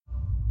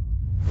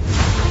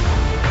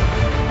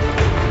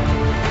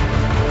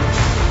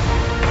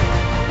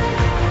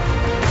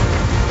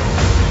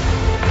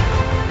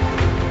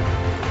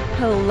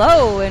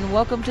Hello, and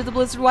welcome to the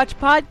Blizzard Watch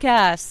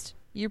Podcast,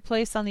 your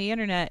place on the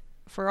internet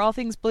for all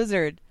things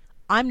Blizzard.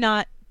 I'm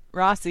not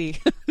Rossi.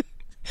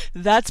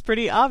 That's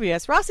pretty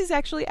obvious. Rossi's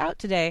actually out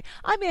today.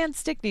 I'm Ann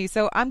Stickney,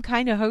 so I'm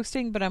kind of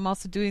hosting, but I'm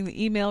also doing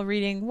the email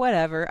reading,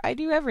 whatever. I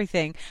do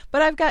everything.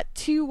 But I've got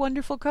two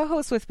wonderful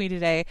co-hosts with me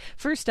today.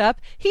 First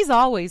up, he's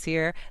always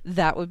here.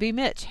 That would be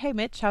Mitch. Hey,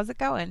 Mitch, how's it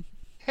going?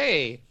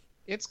 Hey,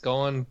 it's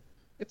going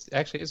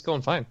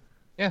fine.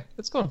 Yeah,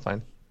 it's going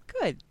fine.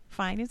 Good.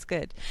 Fine is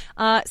good.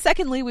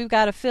 Secondly, we've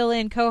got a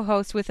fill-in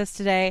co-host with us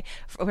today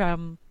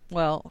from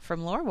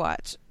Lore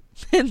Watch.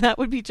 And that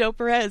would be Joe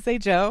Perez. Hey,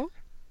 Joe.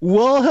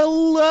 Well,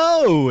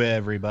 hello,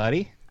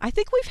 everybody. I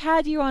think we've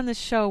had you on the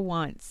show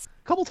once.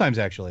 A couple times,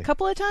 actually. A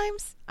couple of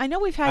times? I know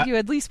we've had you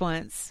at least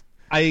once.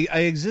 I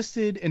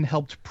existed and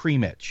helped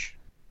pre-Mitch.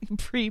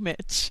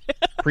 Pre-Mitch.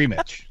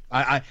 Pre-Mitch.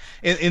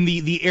 In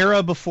the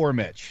era before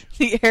Mitch.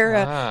 The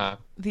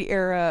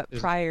era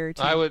prior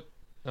to...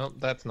 No,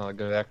 that's not a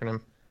good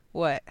acronym.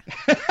 What?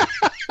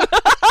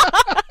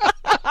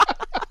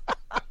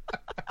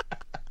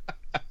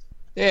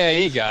 Yeah,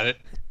 you got it.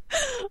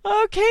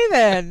 Okay,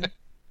 then.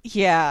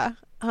 Yeah.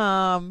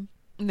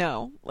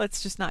 No,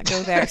 let's just not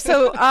go there.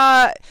 So,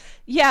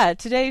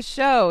 today's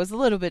show is a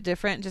little bit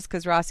different just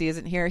because Rossi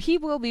isn't here. He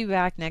will be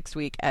back next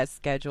week as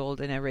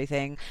scheduled and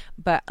everything.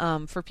 But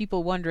for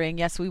people wondering,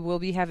 yes, we will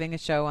be having a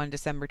show on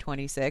December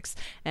 26th.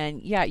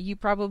 And yeah, you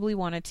probably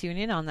want to tune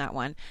in on that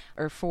one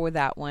or for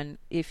that one.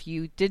 If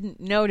you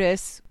didn't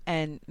notice,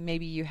 and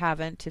maybe you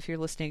haven't if you're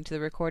listening to the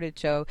recorded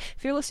show,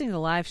 if you're listening to the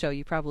live show,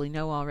 you probably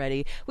know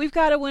already. We've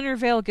got a Winter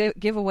Veil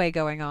giveaway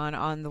going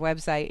on the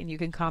website, and you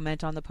can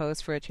comment on the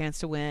post for a chance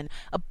to win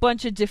a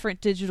bunch of different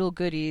digital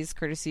goodies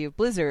courtesy of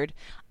Blizzard.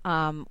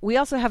 We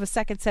also have a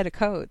second set of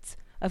codes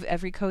of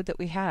every code that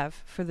we have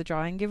for the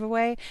drawing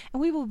giveaway,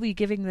 and we will be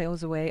giving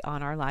those away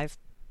on our live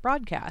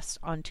broadcast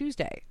on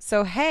Tuesday.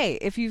 So hey,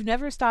 if you've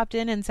never stopped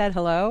in and said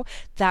hello,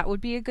 that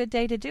would be a good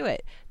day to do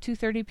it.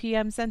 2:30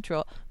 p.m.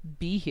 Central.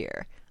 Be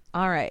here.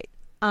 All right.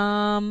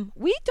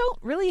 We don't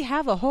really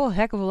have a whole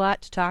heck of a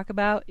lot to talk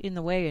about in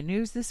the way of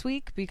news this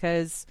week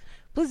because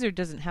Blizzard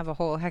doesn't have a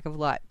whole heck of a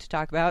lot to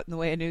talk about in the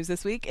way of news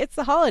this week. It's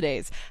the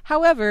holidays.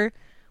 However,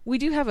 we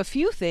do have a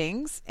few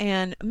things,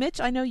 and Mitch,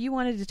 I know you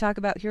wanted to talk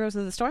about Heroes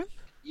of the Storm?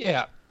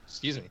 Yeah.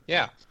 Excuse me.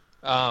 Yeah.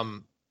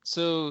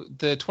 So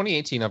the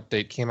 2018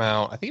 update came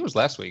out, I think it was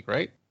last week,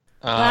 right?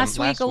 Last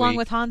week along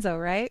with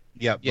Hanzo, right?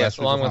 Yep. Yes,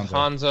 along with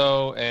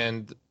Hanzo.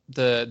 And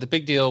the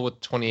big deal with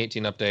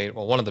 2018 update,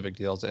 well, one of the big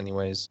deals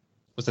anyways,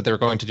 was that they were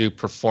going to do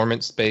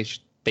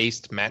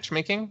performance-based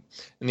matchmaking.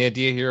 And the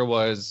idea here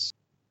was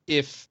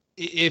if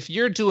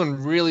you're doing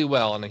really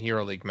well in a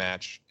Hero League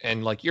match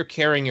and like you're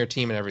carrying your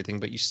team and everything,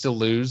 but you still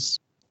lose,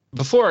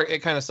 before it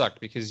kind of sucked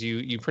because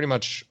you pretty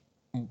much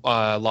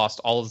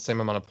lost all of the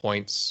same amount of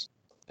points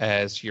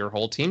as your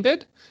whole team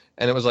did.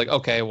 And it was like,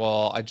 okay,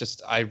 well,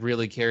 I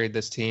really carried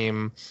this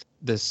team.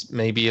 This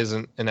maybe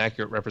isn't an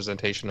accurate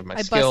representation of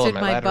my skill and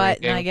my ladder butt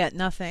ranking. And I get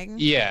nothing.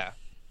 Yeah.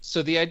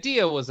 So the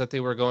idea was that they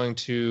were going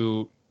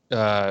to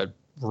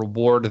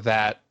reward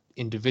that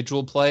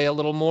individual play a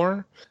little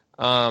more.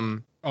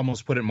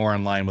 Almost put it more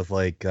in line with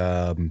like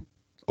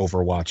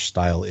Overwatch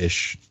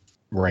style-ish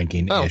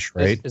ranking-ish,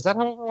 right? Is that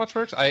how Overwatch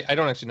works? I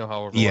don't actually know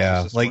how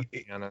Overwatch works, to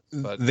be honest,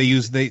 but...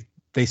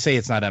 They say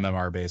it's not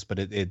MMR based, but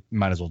it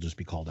might as well just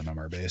be called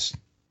MMR based.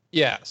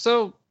 Yeah,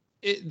 so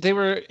they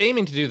were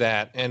aiming to do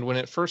that, and when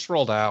it first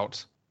rolled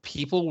out,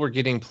 people were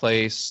getting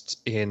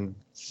placed in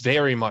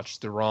very much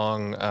the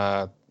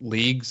wrong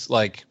leagues.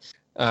 Like,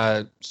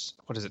 what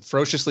is it?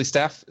 Ferociously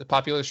Steph, a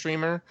popular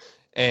streamer,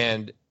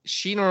 and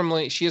she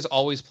has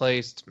always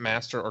placed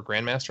Master or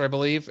Grandmaster, I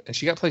believe, and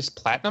she got placed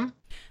Platinum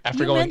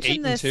after going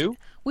 8-2.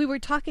 We were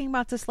talking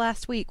about this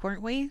last week,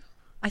 weren't we?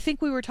 I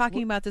think we were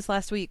talking about this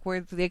last week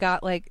where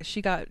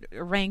she got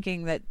a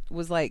ranking that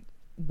was like,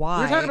 why?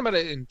 We were talking about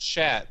it in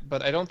chat,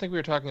 but I don't think we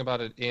were talking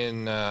about it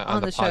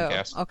on the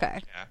podcast. Show. Okay.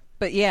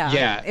 Yeah.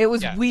 But it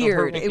was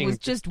weird. So it was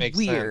just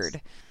weird.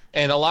 Sense.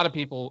 And a lot of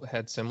people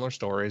had similar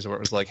stories where it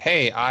was like,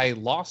 hey, I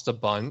lost a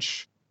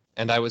bunch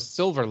and I was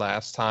silver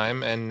last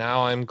time and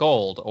now I'm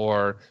gold.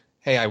 Or,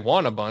 hey, I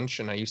won a bunch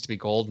and I used to be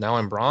gold, now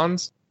I'm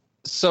bronze.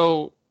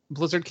 So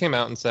Blizzard came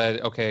out and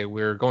said, okay,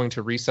 we're going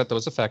to reset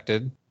those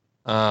affected,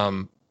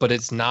 but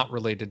it's not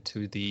related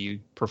to the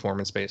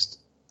performance-based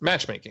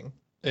matchmaking.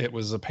 It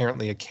was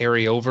apparently a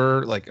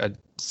carryover, like a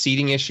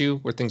seeding issue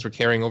where things were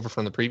carrying over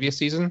from the previous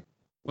season,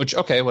 which,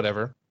 okay,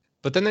 whatever.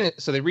 But then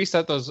they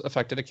reset those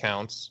affected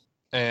accounts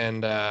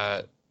and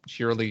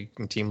Hero League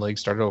and Team League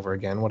started over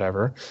again,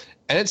 whatever.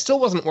 And it still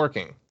wasn't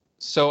working.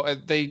 So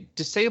they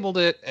disabled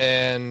it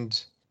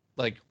and,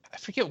 like, I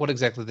forget what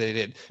exactly they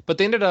did, but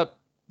they ended up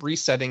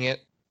resetting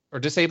it or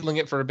disabling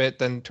it for a bit,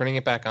 then turning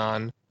it back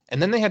on.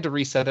 And then they had to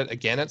reset it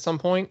again at some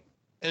point.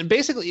 And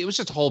basically, it was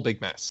just a whole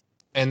big mess.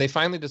 And they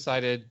finally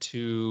decided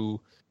to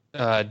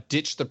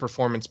ditch the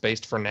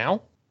performance-based for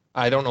now.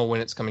 I don't know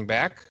when it's coming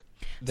back.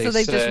 So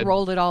they just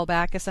rolled it all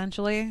back,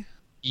 essentially?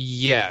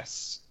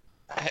 Yes.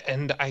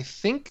 And I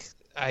think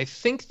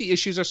the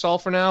issues are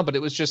solved for now, but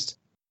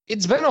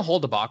it's been a whole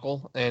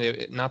debacle,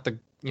 and not the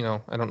I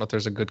don't know if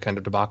there's a good kind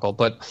of debacle,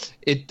 but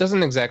it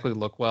doesn't exactly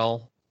look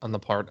well on the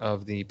part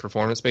of the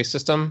performance-based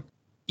system.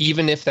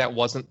 Even if that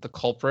wasn't the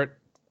culprit,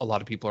 a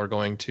lot of people are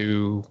going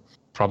to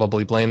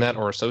probably blame that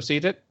or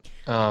associate it.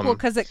 Well,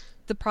 because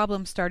the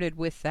problem started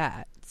with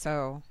that,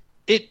 so...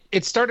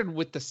 It started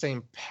with the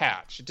same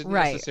patch. It didn't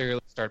necessarily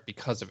start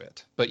because of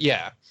it. But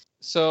yeah,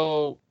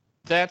 so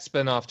that's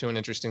been off to an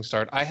interesting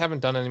start. I haven't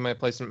done any of my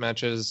placement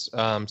matches.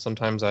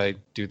 Sometimes I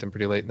do them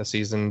pretty late in the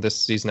season. This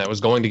season I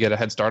was going to get a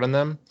head start on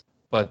them,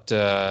 but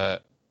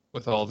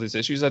with all these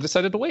issues I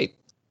decided to wait,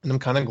 and I'm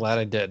kind of glad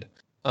I did.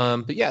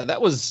 But yeah, that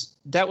was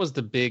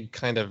the big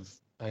kind of,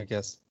 I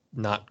guess,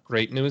 not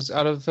great news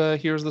out of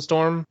Heroes of the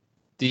Storm.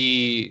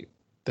 The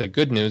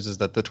good news is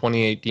that the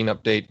 2018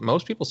 update,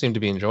 most people seem to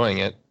be enjoying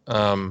it.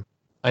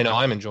 I know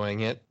I'm enjoying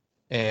it,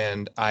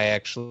 and I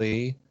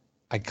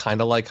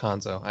kind of like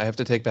Hanzo. I have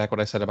to take back what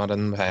I said about him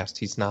in the past.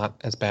 He's not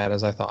as bad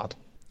as I thought.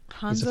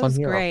 Hanzo's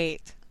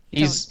great.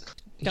 He's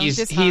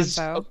diss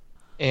Hanzo.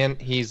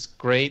 And he's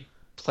great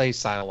play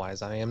style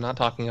wise. I am not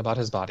talking about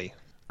his body.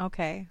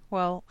 Okay,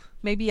 well,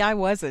 maybe I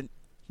wasn't.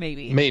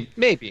 Maybe you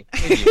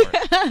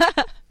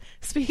weren't.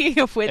 Speaking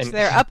of which,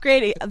 they're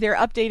updating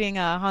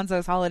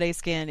Hanzo's holiday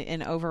skin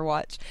in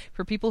Overwatch.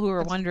 For people who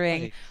are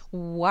wondering,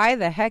 why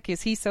the heck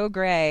is he so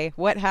gray?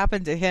 What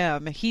happened to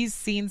him? He's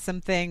seen some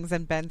things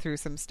and been through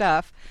some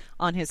stuff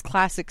on his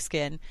classic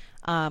skin.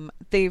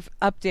 They've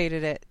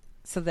updated it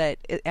so that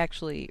it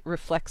actually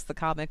reflects the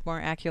comic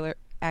more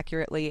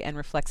accurately and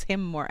reflects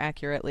him more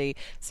accurately.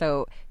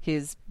 So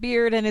his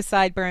beard and his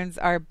sideburns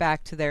are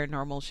back to their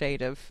normal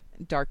shade of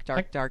dark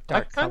I color.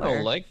 kind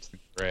of liked the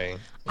gray.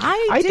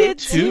 I did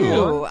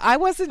too. I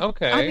wasn't.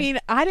 Okay. I mean,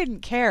 I didn't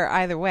care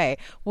either way.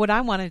 What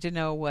I wanted to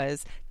know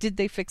was, did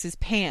they fix his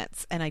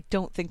pants? And I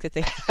don't think that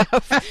they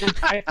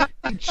have.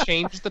 I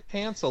changed the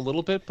pants a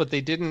little bit, but they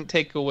didn't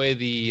take away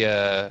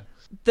the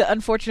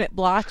unfortunate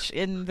blotch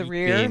in the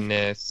rear.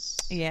 Creepiness.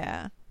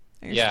 Yeah.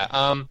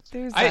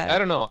 There's I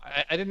don't know.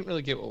 I didn't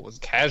really get what was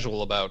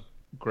casual about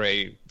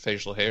gray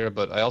facial hair,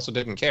 but I also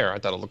didn't care. I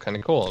thought it looked kind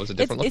of cool. It was a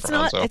different look for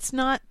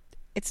Hanzo.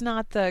 It's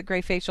not the gray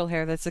facial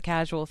hair that's a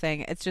casual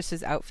thing. It's just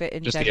his outfit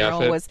in just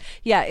general was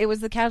it was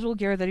the casual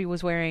gear that he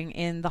was wearing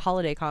in the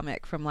holiday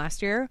comic from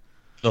last year.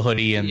 The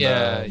hoodie and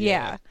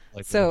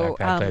like so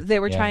they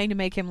were trying to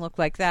make him look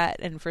like that,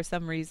 and for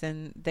some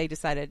reason they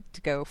decided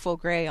to go full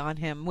gray on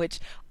him, which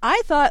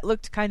I thought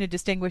looked kind of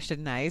distinguished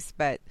and nice,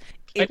 but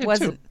it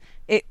wasn't.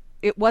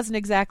 It wasn't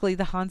exactly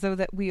the Hanzo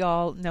that we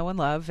all know and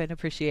love and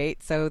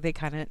appreciate, so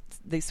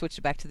they switched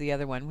it back to the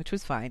other one, which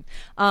was fine.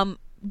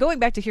 Going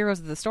back to Heroes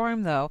of the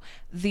Storm, though,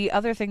 the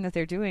other thing that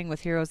they're doing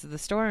with Heroes of the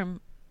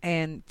Storm,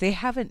 and they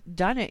haven't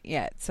done it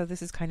yet, so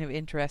this is kind of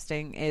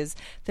interesting, is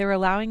they're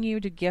allowing you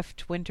to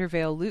gift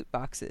Wintervale loot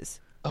boxes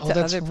to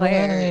other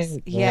players.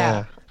 Right.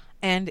 Yeah.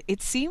 And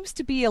it seems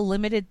to be a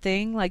limited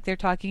thing. Like they're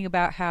talking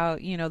about how,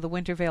 the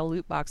Wintervale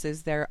loot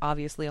boxes, they're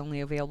obviously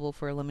only available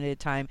for a limited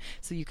time,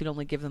 so you can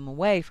only give them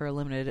away for a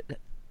limited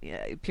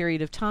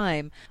period of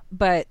time.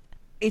 But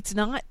it's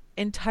not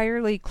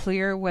entirely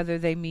clear whether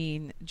they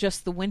mean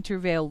just the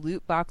Wintervale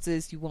loot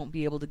boxes, you won't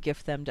be able to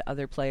gift them to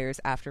other players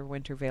after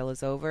Wintervale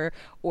is over,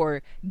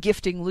 or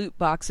gifting loot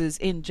boxes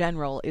in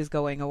general is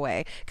going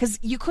away. Because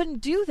you couldn't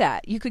do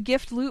that. You could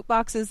gift loot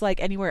boxes like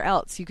anywhere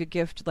else. You could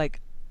gift like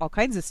all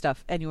kinds of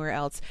stuff anywhere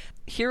else.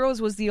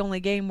 Heroes was the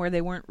only game where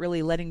they weren't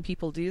really letting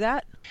people do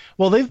that.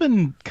 Well, they've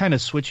been kind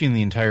of switching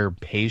the entire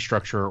pay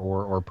structure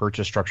or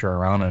purchase structure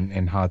around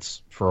in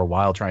HOTS for a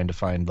while, trying to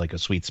find like a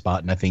sweet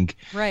spot. And I think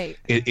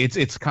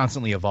it's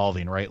constantly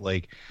evolving, right?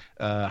 Like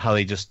how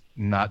they just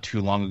not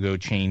too long ago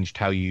changed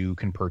how you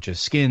can purchase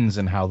skins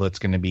and how that's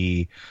going to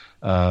be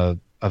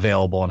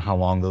available and how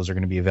long those are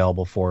going to be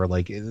available for.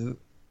 Like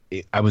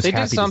they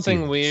did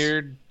something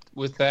weird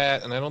with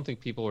that, and I don't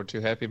think people were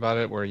too happy about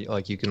it, where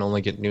like you can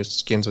only get new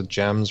skins with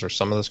gems, or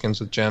some of the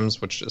skins with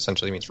gems, which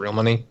essentially means real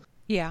money.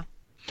 Yeah.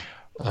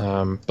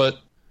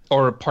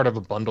 Or part of a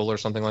bundle or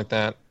something like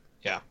that.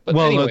 Yeah. But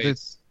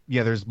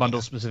there's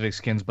bundle specific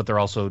skins, but they're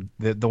also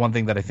the one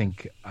thing that I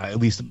think, at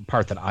least the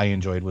part that I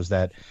enjoyed, was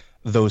that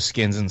those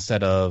skins,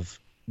 instead of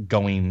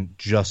going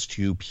just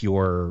to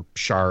pure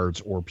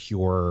shards or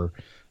pure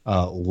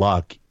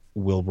luck,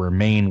 will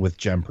remain with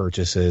gem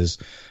purchases,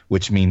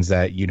 which means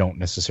that you don't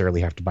necessarily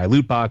have to buy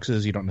loot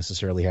boxes. You don't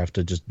necessarily have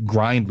to just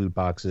grind loot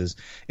boxes.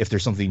 If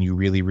there's something you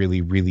really,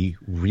 really, really,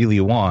 really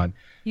want,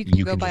 you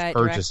can just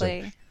purchase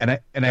it. And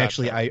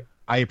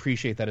I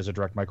appreciate that as a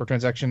direct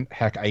microtransaction.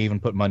 Heck, I even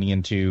put money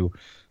into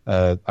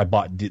I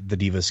bought the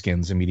Diva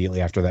skins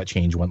immediately after that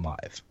change went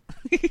live.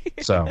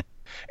 So,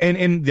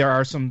 and there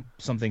are some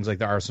things, like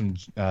there are some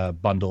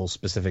bundle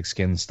specific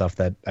skin stuff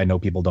that I know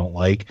people don't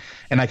like,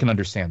 and I can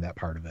understand that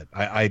part of it.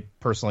 I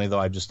personally, though,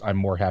 I'm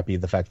more happy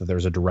the fact that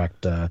there's a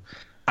direct.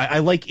 I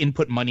like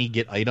input money,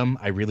 get item.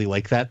 I really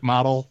like that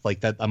model. Like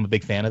that, I'm a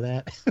big fan of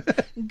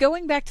that.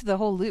 Going back to the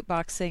whole loot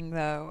box thing,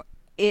 though,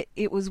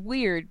 it was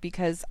weird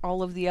because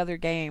all of the other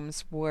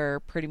games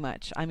were pretty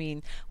much, I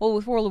mean, well,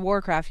 with World of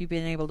Warcraft, you've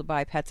been able to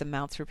buy pets and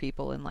mounts for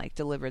people and like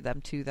deliver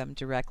them to them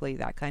directly,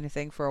 that kind of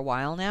thing, for a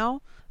while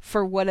now.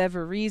 For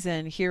whatever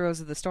reason, Heroes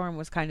of the Storm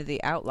was kind of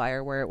the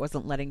outlier where it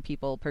wasn't letting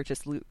people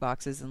purchase loot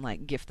boxes and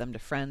like gift them to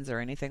friends or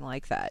anything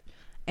like that.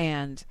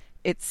 And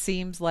it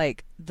seems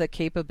like the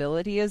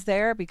capability is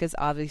there because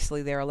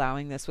obviously they're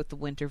allowing this with the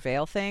Winter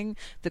Veil thing.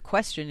 The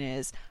question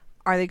is,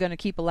 are they going to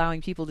keep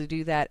allowing people to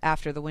do that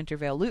after the Winter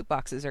Veil loot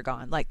boxes are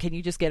gone? Like, can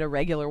you just get a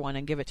regular one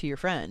and give it to your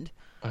friend?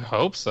 I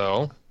hope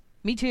so.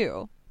 Me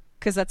too.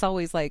 Because that's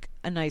always like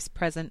a nice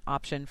present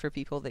option for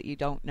people that you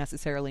don't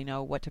necessarily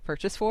know what to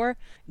purchase for.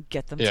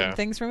 Get them some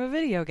things from a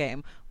video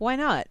game. Why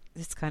not?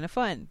 It's kind of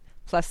fun.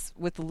 Plus,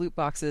 with the loot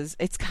boxes,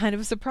 it's kind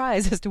of a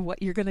surprise as to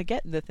what you're going to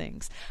get in the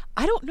things.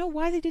 I don't know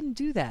why they didn't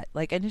do that,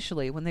 like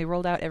initially when they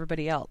rolled out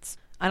everybody else.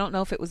 I don't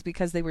know if it was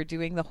because they were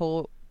doing the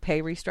whole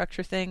pay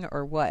restructure thing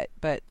or what,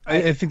 but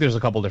I think there's a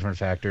couple different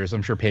factors.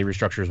 I'm sure pay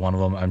restructure is one of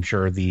them. I'm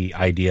sure the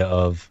idea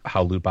of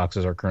how loot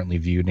boxes are currently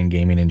viewed in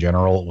gaming in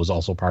general was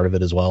also part of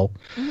it as well.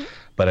 Mm-hmm.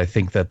 But I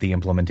think that the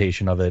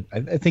implementation of it,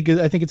 I think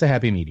it's a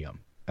happy medium,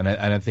 and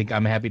I think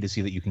I'm happy to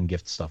see that you can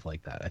gift stuff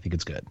like that. I think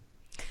it's good.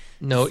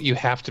 No, you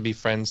have to be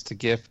friends to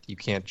gift. You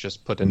can't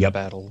just put in the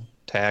battle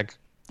tag.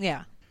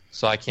 Yeah.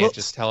 So I can't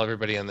just tell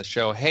everybody on the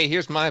show, "Hey,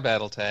 here's my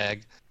battle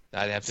tag."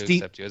 I'd have to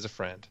accept you as a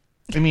friend.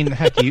 I mean,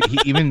 heck,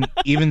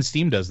 even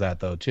Steam does that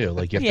though too.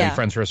 Like you have to be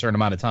friends for a certain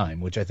amount of time,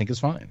 which I think is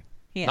fine.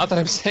 Yeah. Not that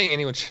I'm saying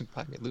anyone should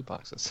buy me loot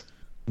boxes.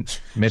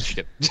 Mitch,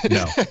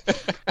 no.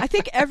 I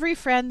think every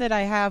friend that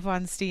I have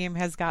on Steam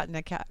has gotten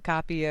a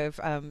copy of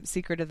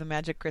Secret of the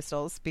Magic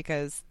Crystals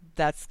because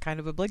that's kind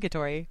of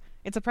obligatory.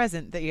 It's a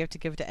present that you have to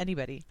give to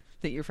anybody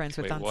that you're friends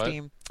with on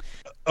Steam.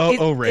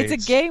 Raids.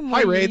 It's a game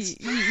where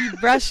you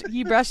brush and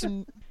you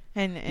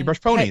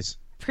brush ponies.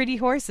 Pretty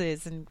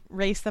horses and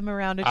race them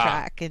around a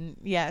track, and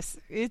yes,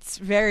 it's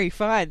very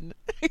fun.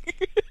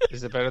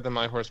 Is it better than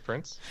My Horse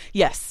Prince?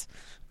 Yes.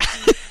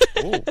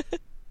 Ooh.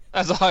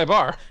 That's a high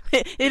bar.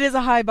 It is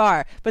a high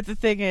bar, but the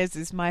thing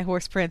is My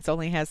Horse Prince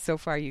only has so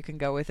far you can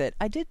go with it.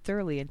 I did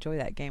thoroughly enjoy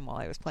that game while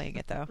I was playing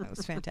it, though. It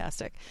was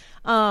fantastic.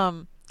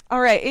 All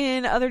right,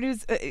 in other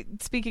news,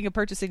 speaking of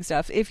purchasing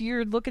stuff, if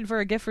you're looking for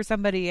a gift for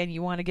somebody and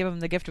you want to give them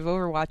the gift of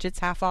Overwatch, it's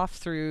half off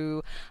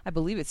through, I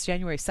believe it's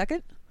January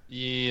 2nd?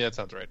 Yeah, that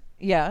sounds right.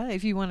 Yeah,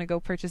 if you want to go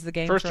purchase the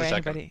game First for or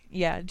anybody.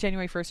 Yeah,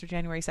 January 1st or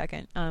January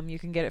 2nd. You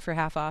can get it for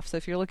half off. So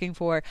if you're looking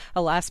for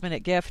a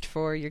last-minute gift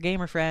for your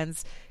gamer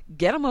friends,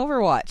 get them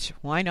Overwatch.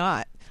 Why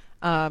not?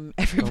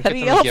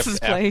 Everybody else is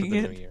playing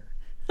it.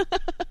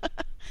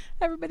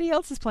 Everybody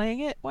else is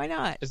playing it. Why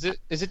not? Is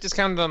it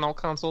discounted on all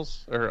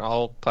consoles or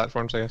all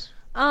platforms, I guess?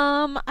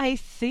 I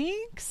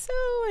think so.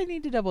 I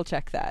need to double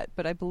check that,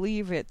 but I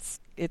believe it's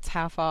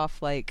half off.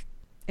 Like,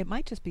 it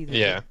might just be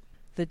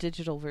the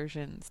digital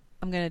versions.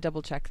 I'm gonna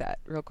double check that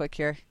real quick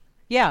here.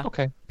 Yeah.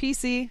 Okay.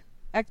 PC,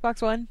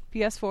 Xbox One,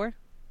 PS4,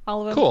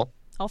 all of them. Cool.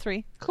 All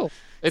three. Cool.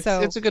 It's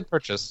a good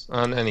purchase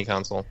on any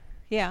console.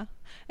 Yeah.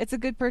 It's a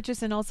good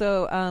purchase, and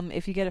also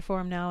if you get it for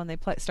them now and they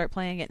start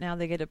playing it now,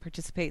 they get to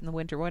participate in the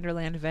Winter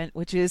Wonderland event,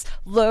 which is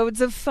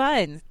loads of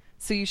fun.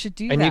 So you should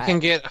do that. And you can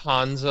get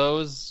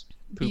Hanzo's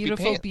poopy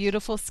pants.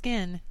 Beautiful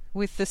skin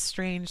with the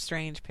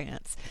strange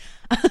pants.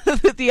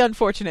 The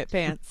unfortunate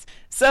pants.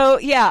 So,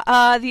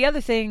 yeah, the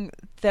other thing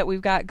that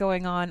we've got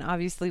going on,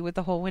 obviously, with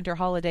the whole winter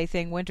holiday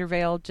thing, Winter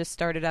Veil just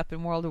started up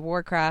in World of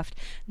Warcraft.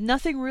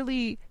 Nothing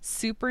really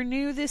super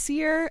new this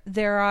year.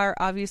 There are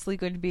obviously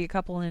going to be a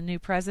couple of new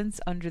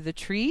presents under the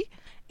tree.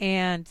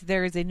 And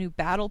there is a new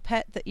battle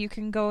pet that you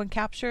can go and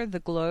capture, the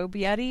Globe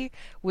Yeti,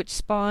 which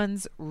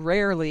spawns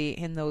rarely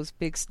in those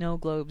big snow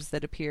globes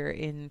that appear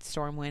in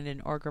Stormwind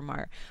and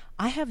Orgrimmar.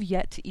 I have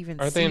yet to even see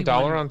one. Are they in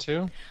Dalaran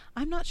too?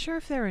 I'm not sure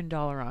if they're in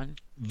Dalaran.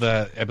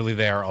 I believe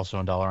they are also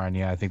in Dalaran.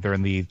 Yeah, I think they're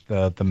in the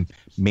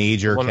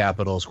major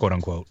capitals, quote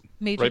unquote.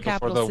 Major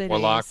capital cities. Right before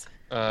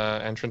the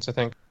Warlock entrance, I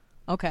think.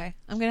 Okay,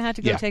 I'm gonna have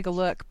to go take a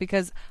look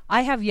because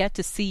I have yet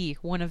to see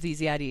one of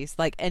these Yetis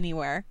like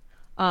anywhere.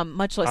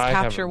 Much less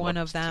capture one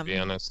of them. To be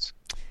honest,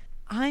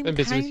 I'm been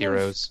busy with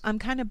Heroes. I'm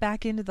kind of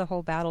back into the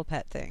whole battle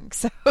pet thing,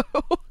 so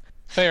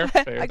fair.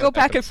 I go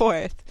back and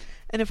forth,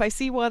 and if I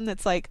see one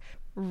that's like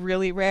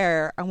really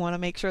rare, I want to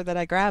make sure that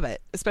I grab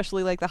it.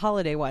 Especially like the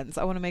holiday ones,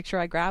 I want to make sure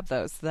I grab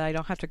those so that I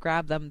don't have to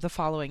grab them the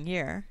following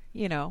year.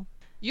 You know,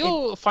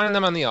 you'll find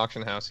them on the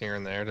auction house here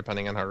and there,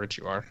 depending on how rich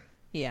you are.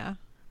 Yeah,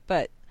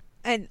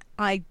 and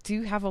I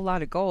do have a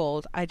lot of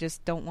gold. I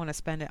just don't want to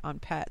spend it on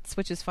pets,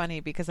 which is funny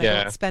because I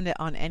don't spend it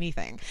on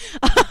anything.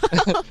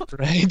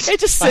 Right? It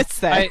just sits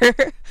there.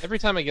 Every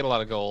time I get a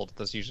lot of gold,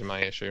 that's usually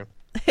my issue.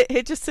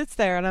 It just sits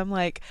there, and I'm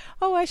like,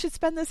 oh, I should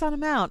spend this on a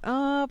mount.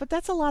 But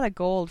that's a lot of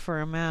gold for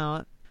a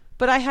mount.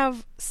 But I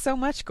have so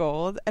much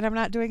gold, and I'm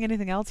not doing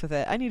anything else with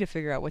it. I need to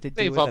figure out what to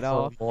do with it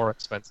all. For a more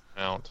expensive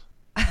mount.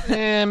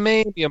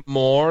 Maybe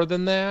more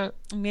than that.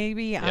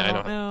 Maybe, I Yeah, I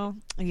don't know.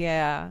 know.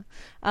 Yeah.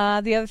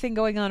 The other thing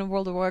going on in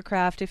World of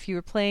Warcraft, if you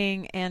were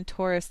playing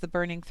Antorus the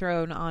Burning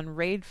Throne on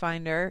Raid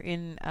Finder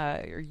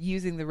or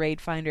using the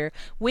Raid Finder,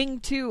 Wing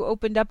 2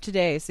 opened up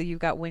today, so you've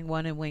got Wing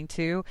 1 and Wing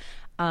 2.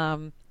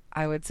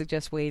 I would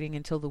suggest waiting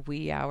until the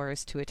wee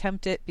hours to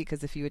attempt it,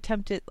 because if you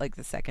attempt it like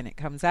the second it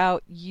comes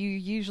out, you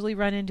usually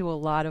run into a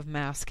lot of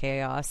mass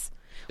chaos.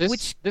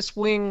 This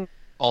wing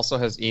also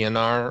has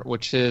ENR,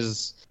 which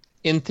is,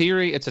 in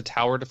theory, it's a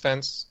tower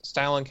defense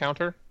style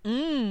encounter.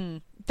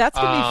 That's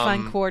gonna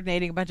be fun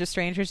coordinating a bunch of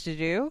strangers to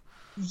do.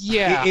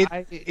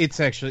 Yeah, It's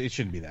actually, it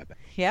shouldn't be that bad.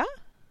 Yeah?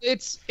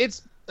 it's.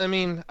 I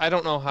mean, I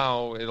don't know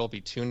how it'll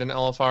be tuned in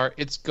LFR.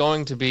 It's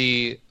going to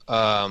be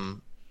a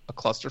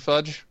cluster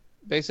fudge,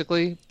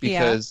 basically,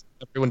 because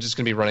everyone's just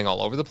going to be running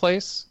all over the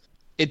place.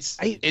 It's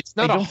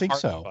not I a don't think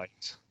hard so.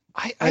 fight.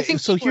 I think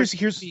so. people are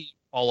Here's gonna be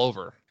all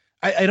over.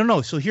 I don't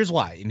know. So here's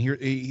why, and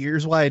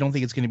here's why I don't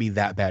think it's going to be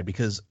that bad,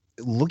 because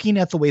looking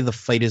at the way the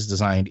fight is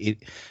designed,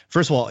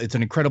 first of all, it's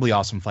an incredibly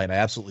awesome fight. I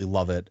absolutely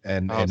love it,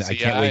 and I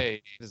can't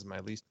wait. This is my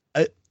least.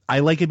 I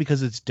like it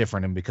because it's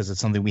different and because it's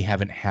something we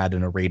haven't had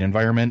in a raid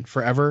environment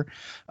forever.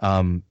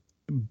 And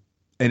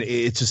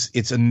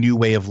it's a new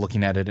way of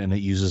looking at it, and it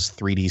uses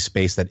 3D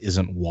space that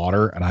isn't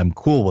water, and I'm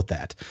cool with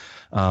that.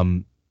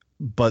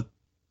 But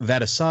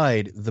that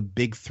aside, the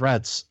big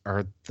threats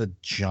are the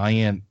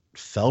giant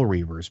Fel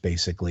Reavers,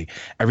 basically.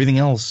 Everything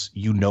else,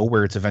 you know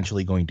where it's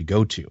eventually going to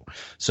go to.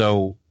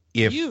 So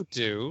if You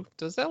do,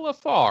 does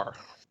LFR?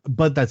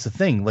 but that's the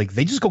thing, like,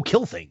 they just go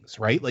kill things,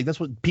 right? Like, that's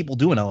what people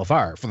do in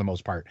LFR for the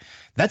most part.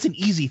 That's an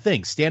easy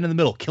thing. Stand in the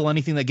middle, kill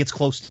anything that gets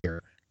close to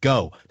here,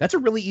 go. That's a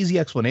really easy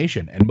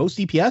explanation. And most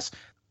DPS,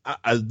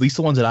 at least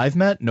the ones that I've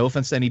met, no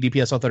offense to any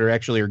DPS out there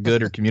are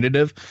good or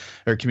communicative,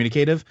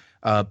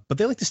 but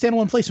they like to stand in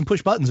one place and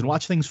push buttons and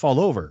watch things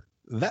fall over.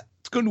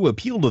 That's going to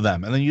appeal to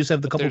them. And then you just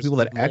have the couple of people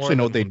that actually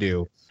know what they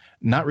do.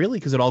 Not really,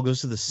 because it all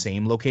goes to the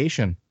same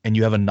location, and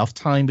you have enough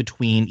time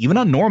between, even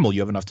on normal, you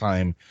have enough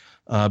time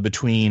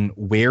between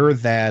where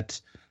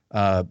that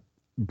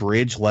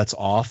bridge lets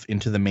off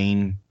into the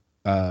main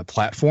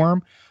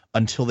platform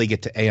until they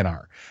get to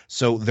ANR.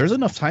 So there's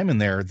enough time in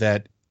there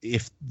that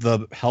if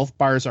the health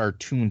bars are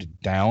tuned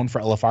down for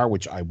LFR,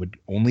 which I would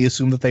only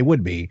assume that they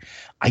would be,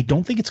 I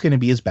don't think it's going to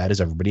be as bad as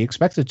everybody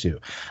expects it to.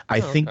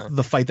 I think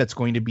the fight that's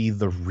going to be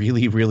the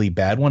really, really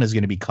bad one is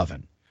going to be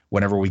Coven.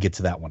 Whenever we get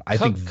to that one, I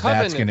think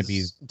that's going to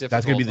be the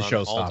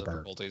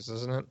showstopper,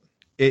 isn't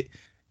it?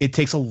 It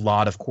takes a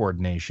lot of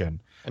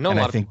coordination. I know a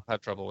lot of people have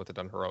trouble with it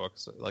on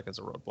Heroics, like as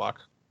a roadblock.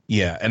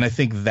 Yeah, and I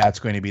think that's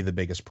going to be the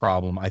biggest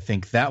problem. I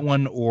think that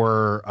one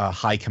or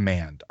High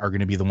Command are going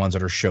to be the ones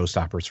that are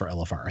showstoppers for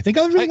LFR. I think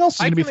everything else is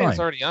going to be fine. It's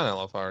already on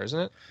LFR, isn't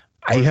it?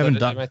 I haven't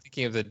done. Am I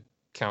thinking of the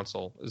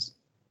Council?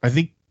 I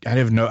think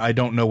I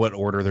don't know what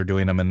order they're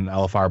doing them in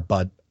LFR,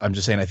 but I'm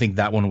just saying I think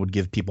that one would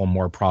give people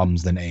more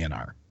problems than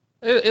ANR.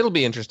 It'll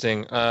be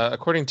interesting.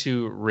 According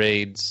to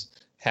raids,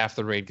 half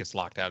the raid gets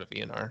locked out of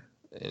ENR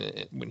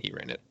when he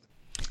ran it.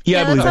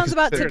 Yeah, that sounds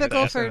about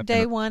typical for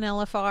day one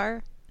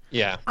LFR.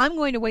 Yeah. I'm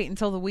going to wait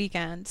until the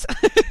weekend.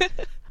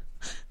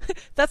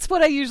 That's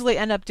what I usually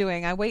end up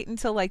doing. I wait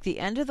until like the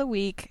end of the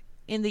week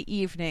in the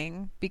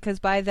evening, because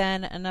by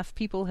then enough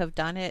people have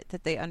done it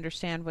that they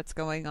understand what's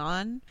going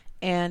on.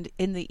 And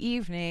in the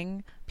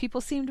evening, people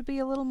seem to be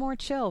a little more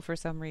chill for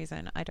some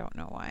reason. I don't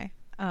know why.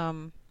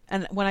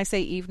 And when I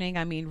say evening,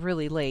 I mean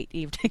really late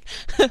evening.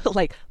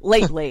 Like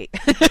late.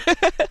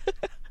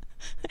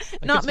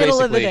 Not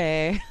middle of the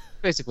day.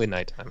 Basically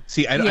nighttime.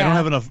 See, I don't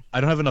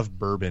have enough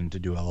bourbon to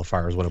do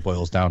LFR is what it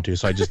boils down to,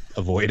 so I just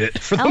avoid it.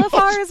 For the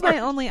LFR is my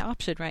only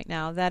option right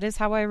now. That is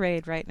how I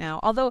raid right now.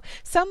 Although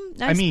some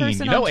nice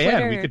person on Twitter,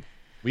 Ann,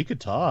 we could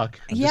talk.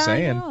 I'm just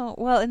saying. I know.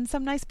 Well, and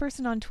some nice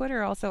person on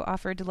Twitter also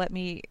offered to let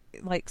me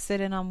like sit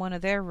in on one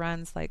of their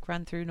runs, like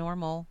run through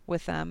normal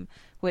with them,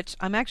 which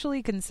I'm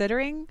actually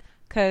considering,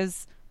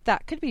 because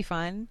that could be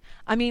fun.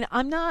 I mean,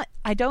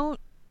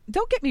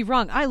 don't get me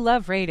wrong, I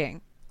love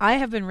raiding. I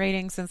have been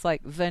raiding since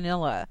like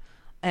vanilla,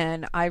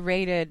 and I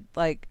raided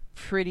like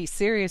pretty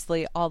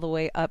seriously all the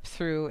way up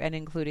through and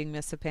including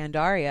Mists of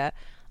Pandaria.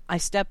 I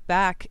stepped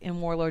back in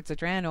Warlords of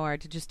Draenor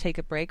to just take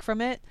a break from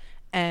it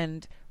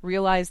and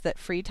realized that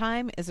free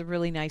time is a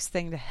really nice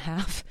thing to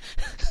have.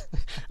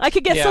 I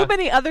could get so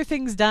many other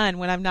things done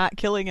when I'm not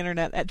killing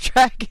internet at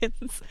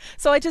dragons.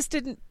 So I just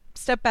didn't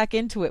step back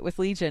into it with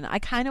Legion. I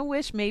kind of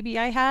wish maybe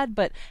I had,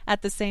 but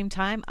at the same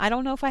time, I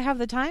don't know if I have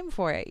the time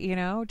for it,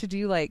 to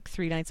do like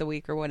 3 nights a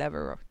week or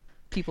whatever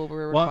people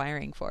were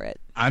requiring for it.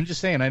 I'm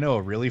just saying, I know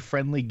a really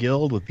friendly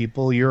guild with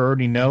people you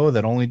already know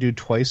that only do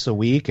twice a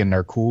week and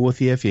are cool with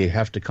you if you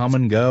have to come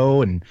and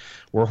go, and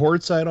we're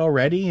horde side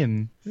already,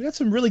 and we got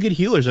some really good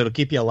healers that'll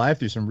keep you alive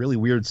through some really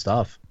weird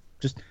stuff.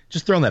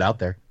 Just throwing that out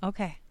there.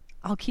 Okay.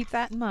 I'll keep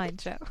that in mind,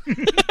 Joe.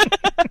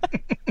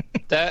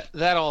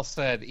 That all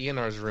said,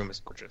 ENR's room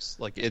is gorgeous.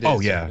 Like it is. Oh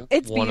yeah,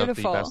 it's one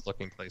beautiful. of the best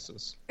looking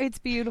places. It's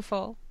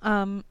beautiful.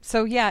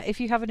 So yeah, if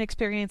you haven't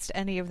experienced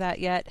any of that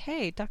yet,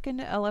 hey, duck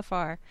into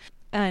LFR.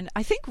 And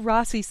I think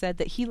Rossi said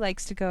that he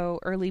likes to go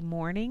early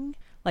morning.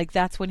 Like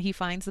that's when he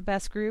finds the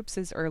best groups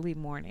is early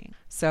morning.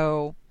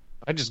 So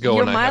I just go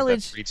your when I have that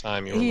mileage- free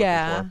time you were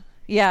yeah. looking for.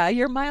 Yeah,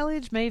 your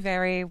mileage may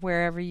vary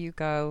wherever you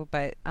go,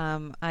 but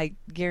I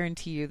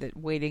guarantee you that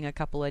waiting a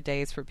couple of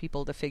days for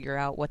people to figure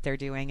out what they're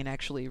doing and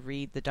actually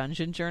read the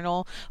dungeon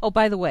journal. Oh,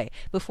 by the way,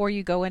 before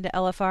you go into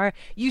LFR,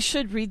 you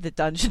should read the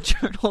dungeon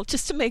journal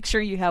just to make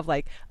sure you have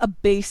like a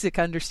basic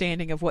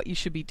understanding of what you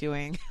should be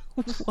doing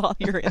while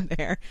you're in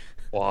there.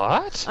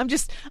 What? I'm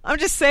just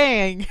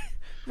saying,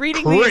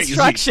 reading the Crazy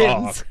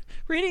instructions. talk.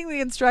 Reading the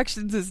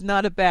instructions is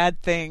not a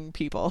bad thing,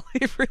 people.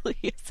 It really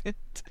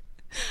isn't.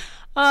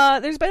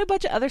 There's been a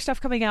bunch of other stuff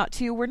coming out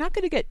too. We're not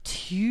going to get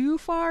too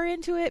far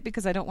into it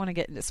because I don't want to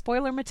get into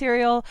spoiler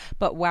material,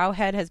 but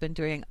Wowhead has been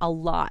doing a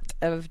lot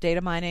of data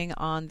mining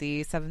on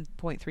the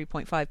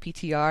 7.3.5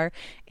 PTR,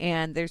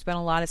 and there's been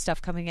a lot of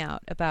stuff coming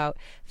out about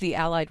the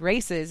allied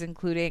races,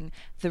 including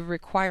the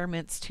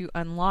requirements to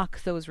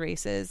unlock those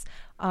races.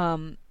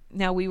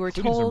 Now we were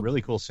Including told some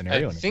really cool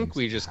scenario. I think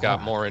we just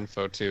got more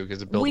info too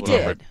because it built We one up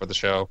did. right before the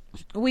show.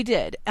 We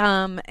did.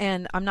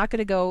 And I'm not going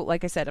to go,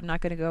 like I said, I'm not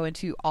going to go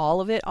into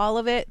all of it,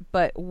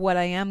 but what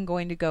I am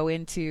going to go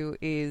into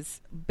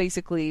is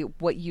basically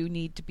what you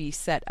need to be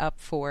set up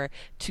for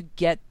to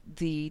get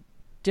the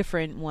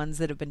different ones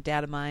that have been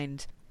data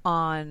mined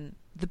on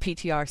the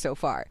PTR so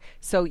far.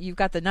 So you've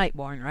got the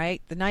Nightborn,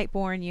 right? The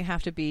Nightborn, you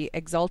have to be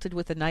exalted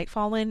with the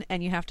Nightfallen,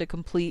 and you have to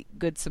complete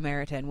Good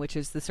Samaritan, which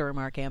is the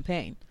Suramar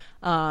campaign.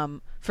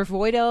 For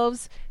Void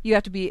Elves, you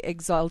have to be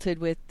exalted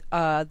with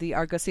the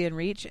Argosian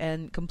Reach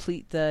and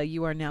complete the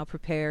You Are Now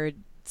Prepared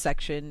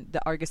section,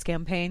 the Argus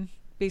campaign,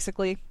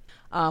 basically.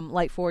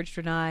 Lightforged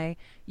Draenei,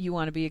 you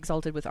want to be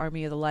exalted with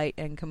Army of the Light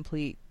and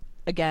complete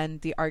again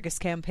the Argus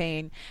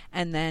campaign.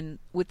 And then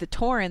with the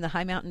Tauren, the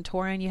High Mountain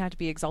Tauren, you have to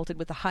be exalted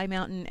with the High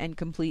Mountain and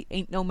complete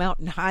Ain't No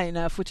Mountain High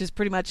Enough, which is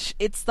pretty much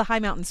it's the High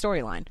Mountain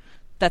storyline.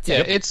 That's Yeah,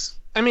 it. it's.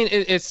 I mean,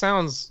 it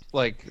sounds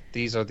like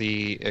these are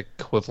the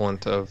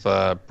equivalent of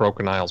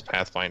Broken Isles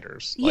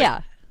Pathfinders. Like,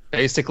 Yeah.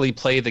 basically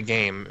play the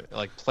game,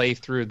 like play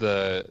through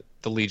the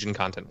Legion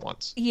content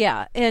once.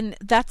 Yeah, and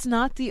that's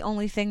not the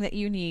only thing that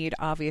you need,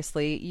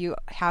 obviously. You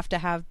have to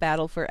have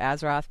Battle for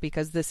Azeroth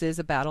because this is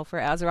a Battle for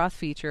Azeroth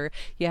feature.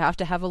 You have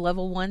to have a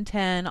level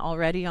 110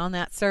 already on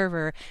that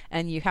server,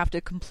 and you have to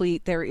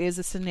complete, there is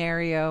a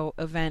scenario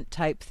event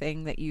type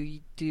thing that you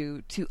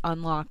do to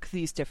unlock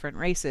these different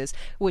races,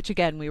 which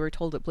again, we were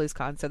told at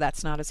BlizzCon, so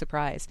that's not a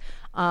surprise.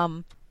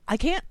 I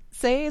can't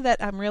say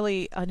that I'm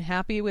really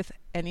unhappy with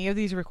any of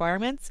these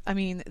requirements. I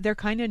mean, they're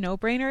kind of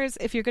no-brainers.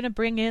 If you're going to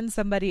bring in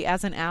somebody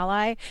as an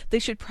ally, they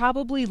should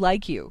probably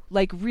like you,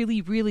 like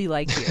really, really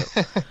like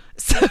you.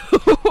 So,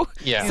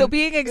 Yeah. so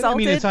being I exalted.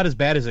 mean, it's not as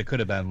bad as it could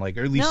have been, like,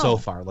 or at least No. so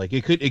far. Like,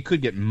 it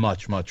could get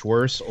much, much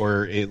worse,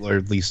 or at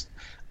least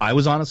I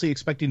was honestly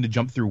expecting to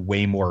jump through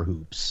way more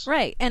hoops.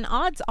 Right, and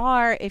odds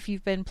are, if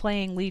you've been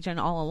playing Legion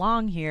all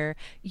along here,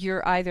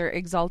 you're either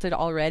exalted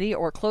already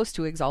or close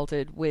to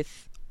exalted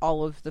with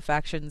all of the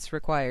factions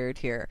required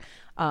here.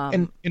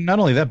 And not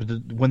only that,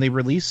 but when they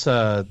release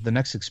the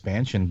next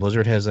expansion,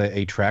 Blizzard has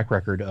a track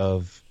record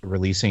of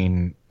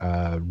releasing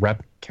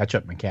rep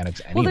catch-up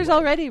mechanics anyway. Well, there's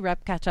already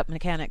rep catch-up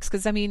mechanics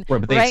because I mean, Right,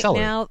 but they right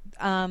accelerate.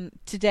 now,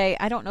 today,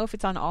 I don't know if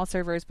it's on all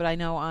servers, but I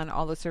know on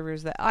all the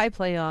servers that I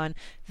play on,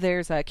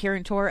 there's a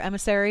Kirin Tor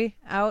emissary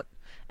out,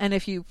 and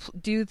if you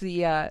do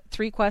the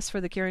 3 quests for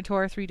the Kirin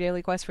Tor, 3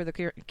 daily quests for the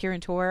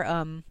Kirin Tor,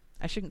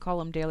 I shouldn't call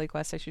them daily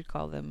quests, I should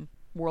call them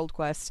world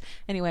quests.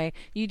 Anyway,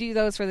 you do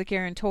those for the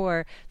Kirin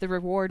Tor. The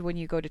reward when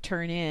you go to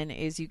turn in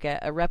is you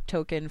get a rep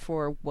token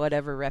for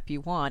whatever rep you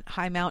want.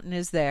 High Mountain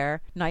is there.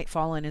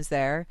 Nightfallen is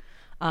there.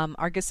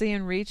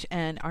 Argosian Reach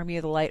and Army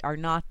of the Light are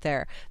not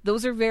there.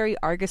 Those are very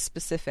Argus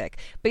specific.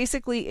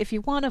 Basically, if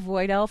you want a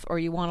Void Elf or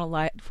you want a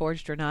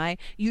Lightforged Draenei,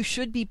 you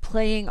should be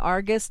playing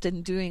Argus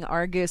and doing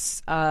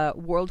Argus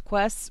world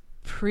quests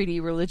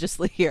pretty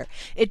religiously here.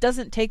 It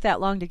doesn't take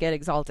that long to get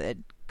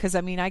exalted because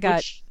I mean I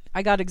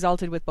got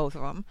exalted with both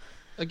of them.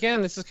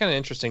 Again, this is kind of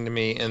interesting to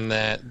me in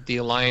that the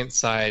Alliance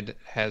side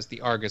has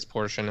the Argus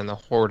portion and the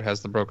Horde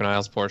has the Broken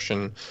Isles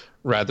portion,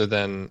 rather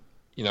than,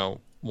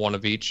 one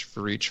of each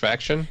for each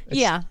faction. It's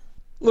Yeah.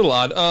 a little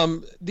odd. Are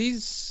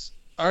these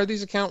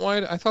account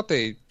wide? I thought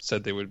they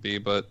said they would be,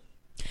 but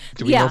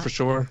do we Yeah. know for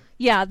sure?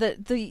 Yeah,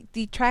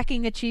 the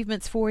tracking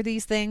achievements for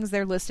these things,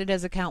 they're listed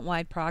as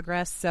account-wide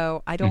progress,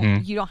 so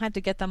you don't have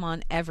to get them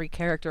on every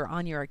character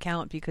on your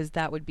account because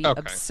that would be Okay.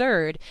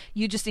 absurd.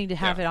 You just need to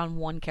have Yeah. it on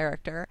one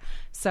character.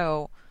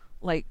 So,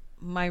 like,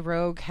 my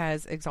rogue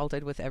has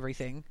exalted with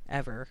everything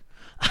ever.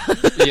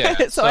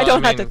 Yeah, so I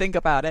don't have to mean, think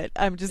about it.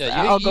 I'm just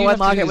yeah, I'll you go have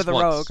to unlock do it these with a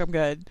once. rogue. I'm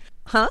good.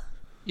 Huh?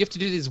 You have to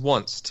do these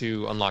once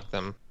to unlock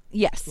them.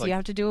 Yes, Like, you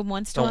have to do them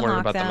once to Don't unlock worry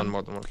about them them. on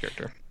more than one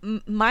character.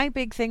 My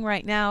big thing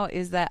right now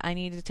is that I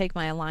need to take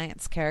my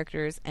alliance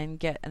characters and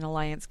get an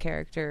alliance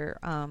character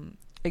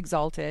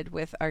exalted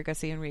with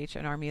Argosian Reach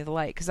and Army of the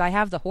Light because I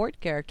have the Horde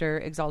character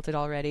exalted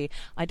already.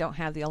 I don't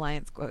have the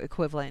alliance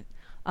equivalent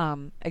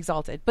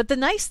exalted. But the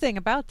nice thing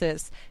about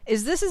this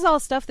is all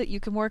stuff that you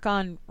can work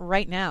on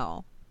right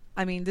now.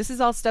 I mean, this is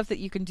all stuff that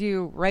you can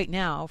do right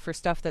now for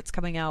stuff that's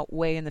coming out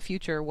way in the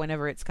future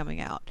whenever it's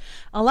coming out.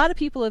 A lot of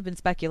people have been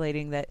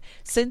speculating that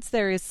since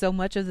there is so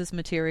much of this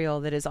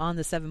material that is on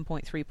the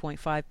 7.3.5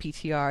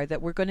 PTR,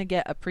 that we're going to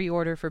get a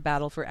pre-order for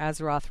Battle for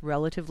Azeroth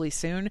relatively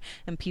soon,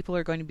 and people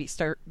are going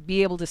to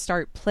be able to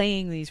start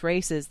playing these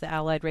races, the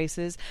allied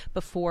races,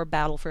 before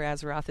Battle for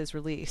Azeroth is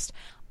released.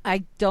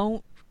 I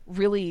don't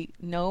really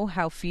know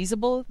how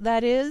feasible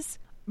that is,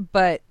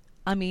 but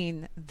I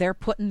mean, they're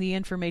putting the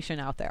information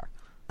out there.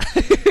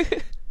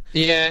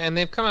 Yeah, and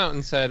they've come out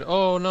and said,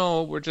 "Oh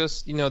no, we're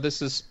just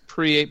this is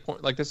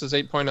this is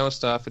 8.0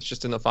 stuff. It's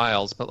just in the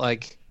files."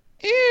 But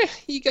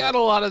you got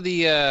a lot of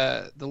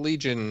the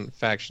Legion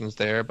factions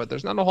there, but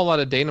there's not a whole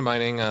lot of data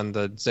mining on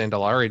the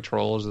Zandalari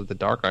trolls or the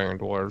Dark Iron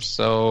Dwarves.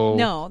 So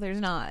no,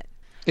 there's not.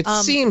 It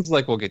seems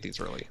like we'll get these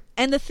early.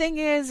 And the thing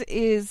is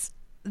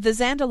the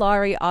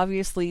Zandalari,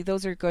 obviously,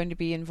 those are going to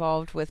be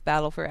involved with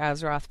Battle for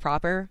Azeroth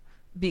proper,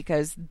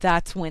 because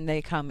that's when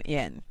they come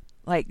in.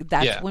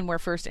 That's when we're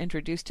first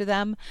introduced to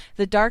them.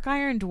 The Dark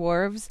Iron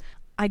Dwarves,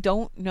 I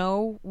don't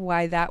know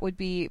why that would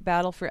be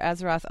Battle for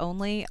Azeroth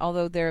only,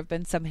 although there have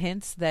been some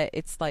hints that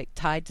it's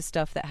tied to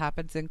stuff that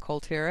happens in Kul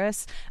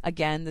Tiras.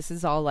 Again, this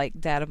is all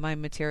data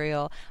mine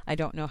material. I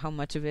don't know how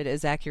much of it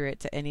is accurate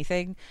to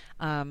anything.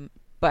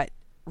 But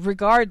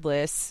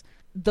regardless,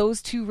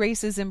 those two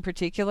races in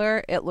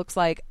particular, it looks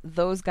like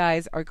those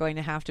guys are going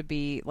to have to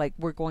be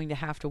we're going to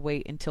have to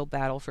wait until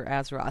Battle for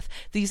Azeroth.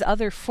 These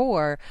other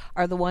four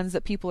are the ones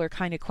that people are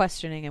kind of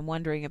questioning and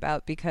wondering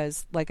about,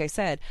 because like I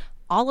said,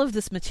 all of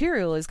this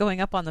material is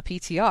going up on the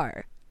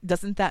PTR.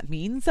 Doesn't that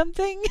mean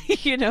something?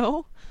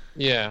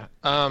 Yeah.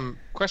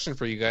 Question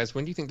for you guys: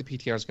 when do you think the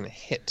PTR is going to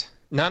hit?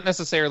 Not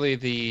necessarily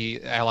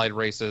the allied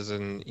races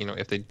and,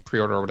 if they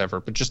pre-order or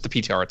whatever, but just the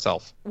PTR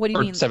itself. What do you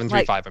mean?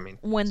 735, I mean.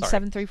 When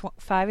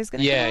 735 is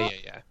going to come out?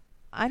 Yeah.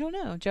 I don't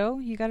know. Joe,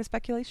 you got a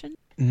speculation?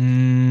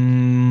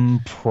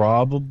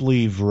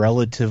 Probably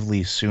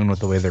relatively soon with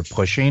the way they're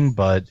pushing,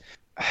 but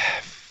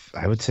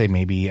I would say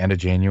maybe end of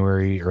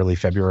January, early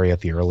February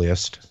at the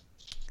earliest.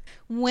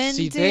 When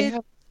did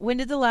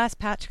the last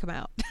patch come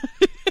out?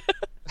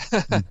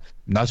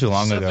 Not too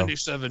long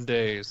 77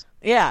 days.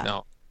 Yeah.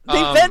 No.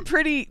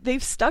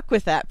 They've stuck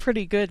with that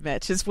pretty good,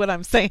 Mitch, is what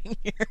I'm saying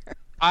here.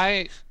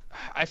 I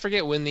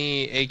forget when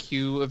the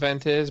AQ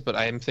event is, but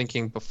I am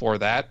thinking before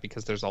that,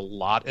 because there's a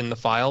lot in the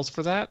files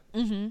for that.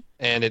 Mm-hmm.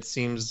 And it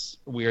seems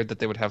weird that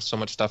they would have so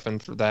much stuff in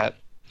for that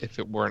if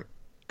it weren't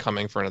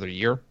coming for another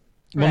year.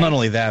 Well, not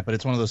only that, but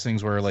it's one of those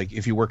things where,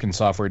 if you work in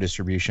software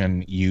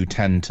distribution, you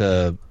tend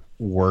to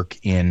work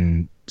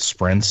in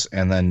sprints,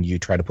 and then you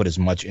try to put as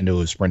much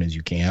into a sprint as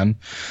you can.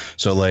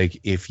 So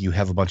if you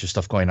have a bunch of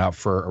stuff going out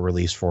for a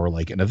release for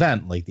an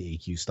event, like the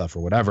AQ stuff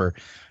or whatever,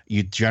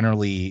 you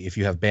generally, if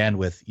you have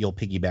bandwidth, you'll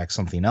piggyback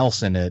something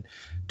else in it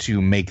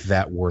to make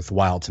that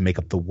worthwhile, to make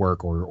up the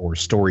work or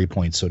story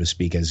points, so to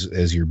speak,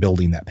 as you're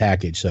building that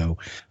package. So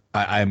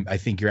I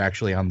think you're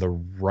actually on the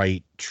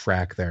right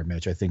track there,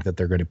 Mitch. I think that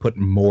they're going to put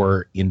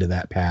more into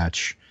that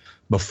patch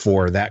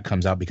before that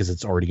comes out, because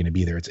it's already going to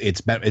be there.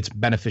 It's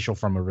beneficial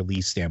from a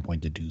release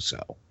standpoint to do so.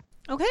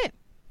 Okay.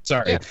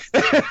 Sorry.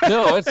 Yeah.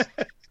 No, it's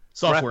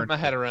software. Wrapping my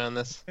head around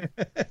this.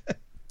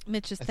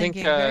 Mitch is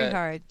thinking very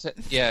hard.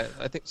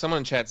 I think someone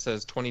in chat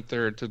says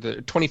 23rd to the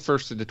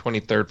 21st to the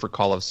 23rd for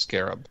Call of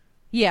Scarab.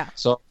 Yeah.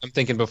 So I'm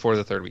thinking before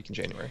the third week in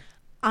January.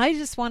 I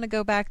just want to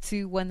go back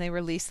to when they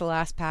released the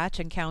last patch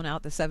and count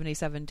out the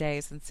 77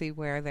 days and see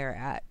where they're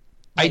at.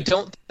 I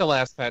don't think the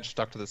last patch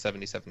stuck to the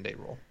 77-day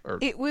rule.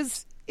 It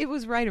was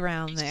right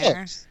around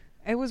there.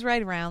 It was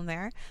right around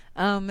there.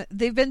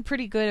 They've been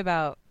pretty good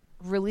about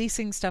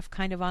releasing stuff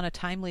kind of on a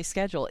timely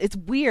schedule. It's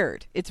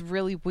weird. It's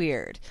really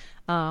weird.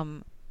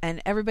 And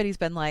everybody's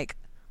been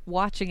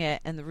watching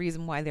it, and the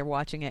reason why they're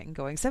watching it and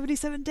going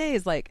 77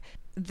 days,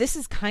 this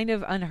is kind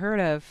of unheard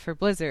of for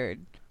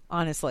Blizzard,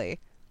 honestly.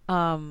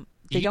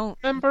 They don't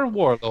remember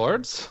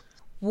Warlords.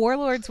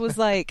 Warlords was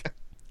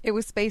it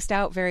was spaced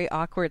out very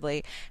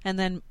awkwardly, and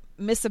then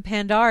Mists of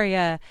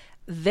Pandaria,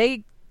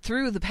 they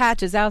threw the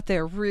patches out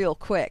there real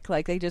quick.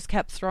 They just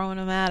kept throwing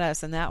them at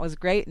us, and that was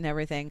great and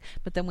everything.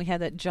 But then we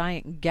had that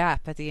giant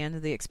gap at the end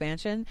of the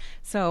expansion.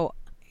 So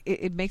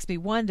it makes me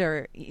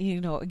wonder,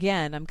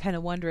 again, I'm kind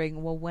of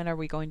wondering, well, when are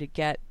we going to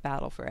get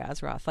Battle for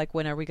Azeroth?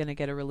 When are we going to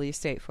get a release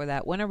date for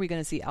that? When are we going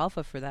to see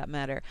Alpha, for that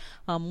matter?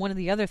 One of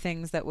the other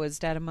things that was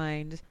data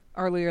mined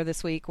earlier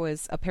this week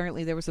was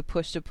apparently there was a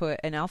push to put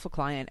an Alpha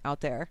client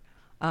out there.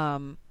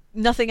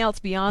 Nothing else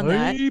beyond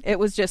that. It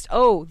was just,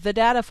 the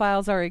data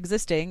files are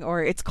existing,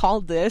 or it's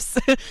called this.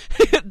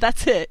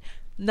 That's it.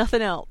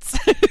 Nothing else.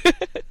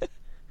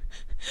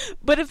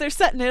 But if they're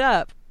setting it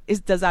up,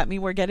 does that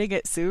mean we're getting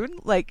it soon?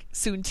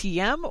 Soon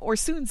TM or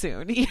soon?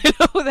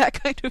 That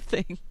kind of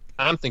thing.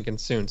 I'm thinking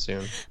soon.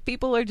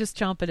 People are just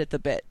chomping at the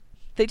bit.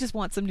 They just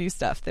want some new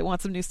stuff. They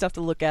want some new stuff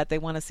to look at. They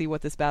want to see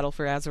what this Battle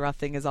for Azeroth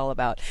thing is all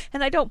about.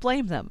 And I don't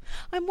blame them.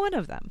 I'm one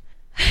of them.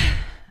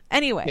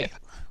 Anyway, Yeah.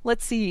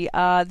 let's see.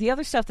 The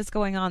other stuff that's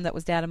going on that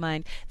was data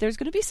mined, there's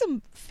going to be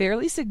some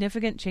fairly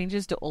significant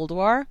changes to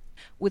Ulduar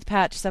with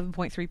patch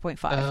 7.3.5.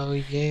 Oh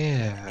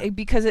yeah.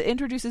 Because it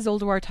introduces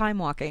Ulduar time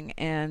walking,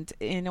 and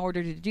in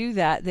order to do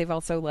that, they've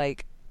also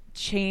like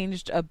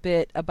changed a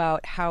bit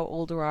about how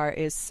Ulduar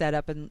is set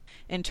up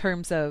in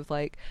terms of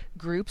like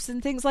groups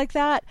and things like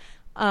that.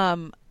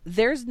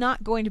 There's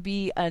not going to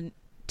be a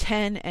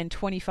 10 and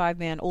 25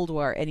 man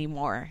Ulduar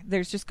anymore.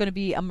 There's just going to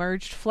be a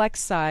merged flex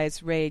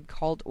size raid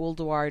called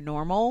Ulduar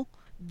Normal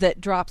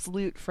that drops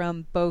loot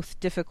from both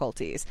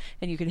difficulties,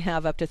 and you can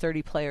have up to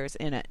 30 players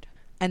in it.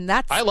 And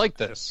that's, I like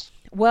this.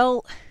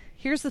 well,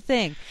 here's the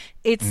thing.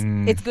 It's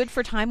good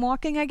for time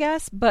walking, I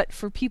guess, but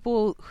for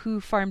people who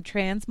farm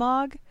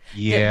transmog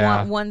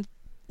that want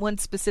one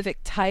specific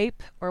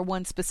type or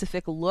one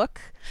specific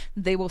look,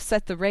 they will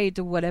set the raid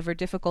to whatever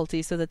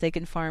difficulty so that they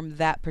can farm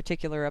that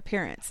particular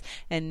appearance.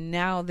 And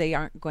now they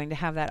aren't going to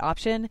have that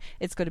option.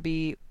 It's going to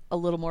be a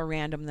little more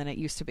random than it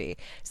used to be.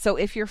 So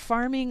if you're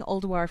farming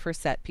Ulduar for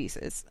set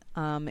pieces,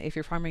 if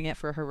you're farming it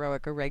for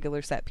heroic or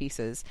regular set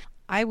pieces,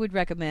 I would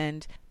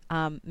recommend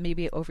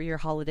maybe over your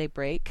holiday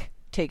break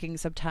taking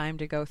some time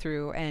to go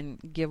through and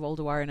give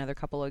Ulduar another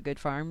couple of good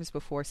farms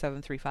before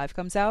 7.3.5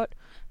 comes out,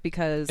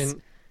 because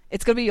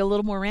it's going to be a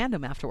little more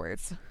random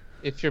afterwards.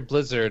 If you're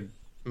Blizzard,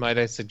 might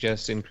I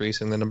suggest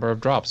increasing the number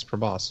of drops per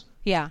boss?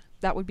 Yeah,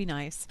 that would be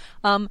nice.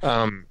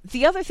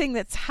 The other thing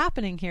that's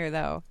happening here,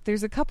 though,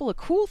 there's a couple of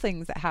cool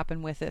things that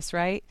happen with this,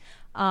 right?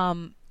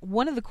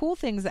 One of the cool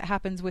things that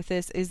happens with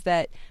this is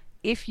that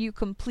if you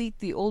complete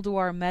the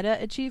Ulduar meta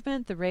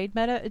achievement, the raid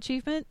meta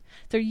achievement,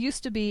 there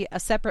used to be a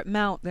separate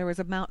mount. There was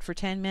a mount for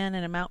 10 man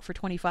and a mount for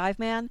 25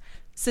 man.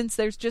 Since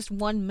there's just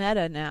one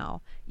meta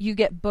now, you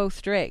get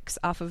both Drakes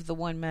off of the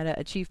one meta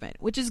achievement,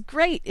 which is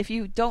great if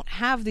you don't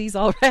have these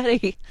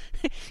already.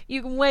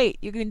 You can wait.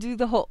 You can do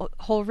the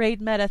whole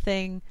raid meta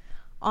thing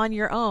on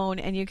your own,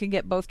 and you can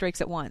get both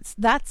Drakes at once.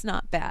 That's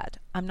not bad.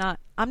 I'm not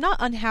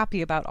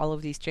unhappy about all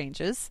of these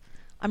changes.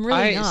 I'm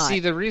really not. See,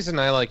 the reason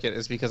I like it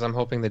is because I'm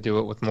hoping they do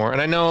it with more. And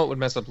I know it would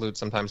mess up loot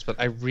sometimes, but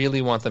I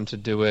really want them to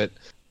do it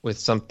with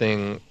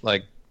something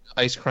like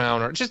Ice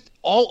Crown or just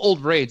all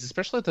old raids,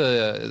 especially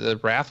the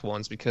Wrath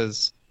ones,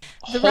 because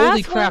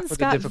holy crap, the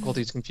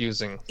difficulty's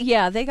confusing.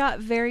 Yeah, they got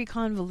very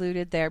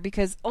convoluted there,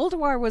 because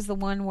Ulduar was the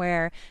one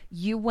where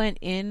you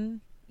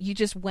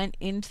just went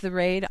into the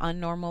raid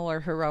on normal or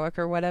heroic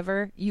or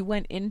whatever. You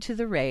went into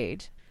the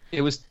raid.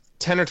 It was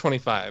 10 or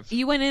 25.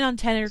 You went in on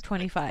 10 or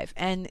 25,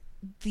 and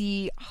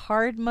the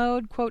hard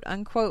mode, quote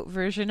unquote,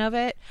 version of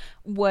it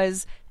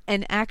was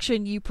an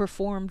action you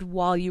performed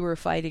while you were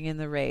fighting in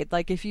the raid.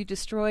 Like if you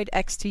destroyed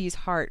XT's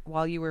heart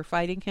while you were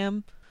fighting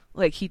him,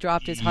 like he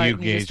dropped his heart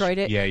and you destroyed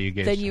it,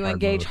 then you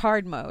engage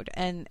hard mode.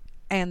 And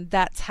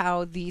that's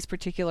how these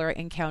particular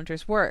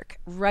encounters work.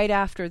 Right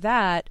after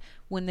that,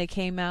 when they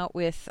came out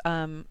with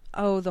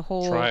the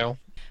whole Trial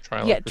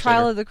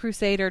Trial of the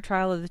Crusader,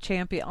 Trial of the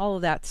Champion, all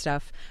of that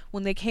stuff.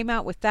 When they came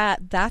out with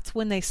that, that's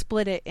when they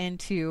split it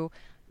into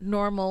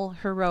normal,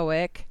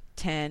 heroic,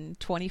 10,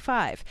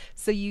 25.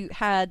 So you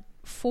had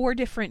 4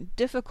 different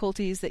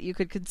difficulties that you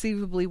could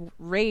conceivably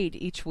raid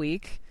each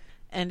week.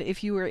 And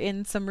if you were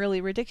in some really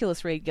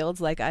ridiculous raid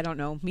guilds, like, I don't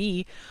know,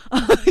 me,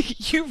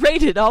 you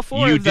raided all 4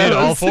 of those. You did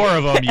all 4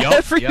 of them,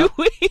 every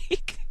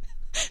week.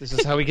 This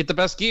is how we get the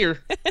best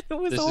gear. It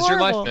was this horrible. is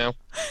your life now.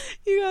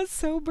 You got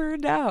so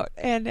burned out.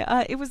 And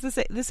it was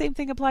the same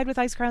thing applied with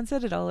Ice Crown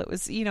Citadel. It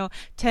was,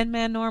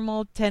 10-man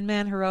normal,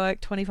 10-man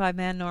heroic,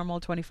 25-man normal,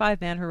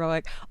 25-man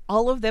heroic.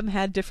 All of them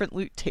had different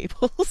loot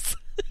tables.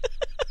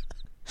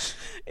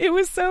 It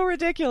was so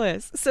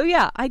ridiculous. So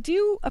yeah, I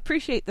do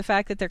appreciate the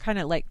fact that they're kind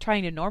of like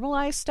trying to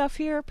normalize stuff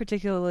here,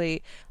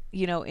 particularly,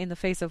 in the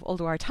face of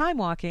Ulduar time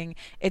walking.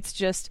 It's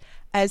just,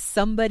 as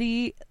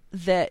somebody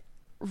that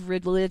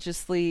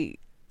religiously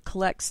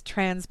collects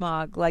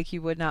transmog like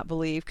you would not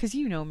believe, because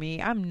you know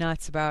me, I'm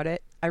nuts about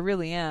it. I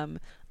really am.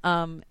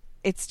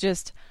 It's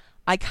just,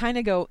 I kind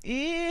of go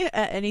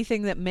at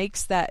anything that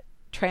makes that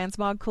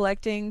transmog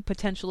collecting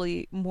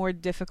potentially more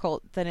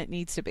difficult than it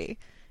needs to be.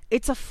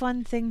 It's a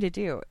fun thing to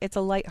do. It's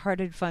a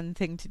lighthearted, fun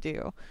thing to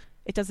do.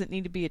 It doesn't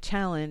need to be a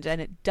challenge,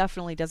 and it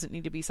definitely doesn't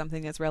need to be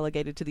something that's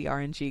relegated to the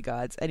RNG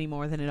gods any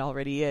more than it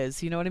already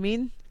is. You know what I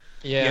mean?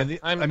 Yeah,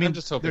 I'm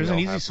just hoping there's an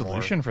easy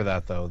solution for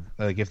that, though.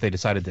 Like if they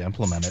decided to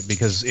implement it,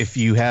 because if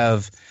you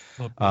have,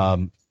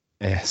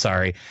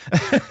 sorry,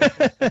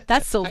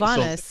 that's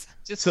Sylvanas.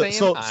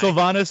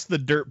 Sylvanas, the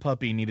dirt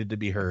puppy, needed to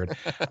be heard.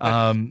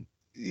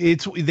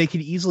 They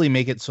could easily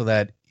make it so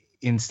that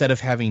instead of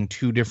having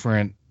 2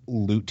 different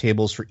loot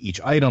tables for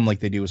each item like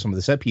they do with some of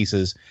the set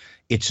pieces,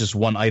 it's just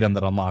one item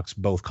that unlocks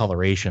both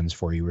colorations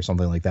for you or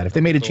something like that. If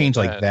they made a change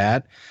like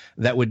that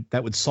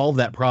would solve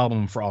that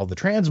problem for all the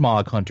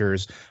transmog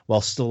hunters,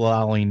 while still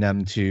allowing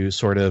them to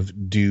sort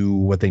of do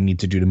what they need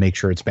to do to make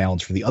sure it's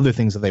balanced for the other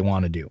things that they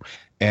want to do.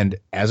 And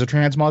as a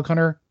transmog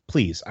hunter,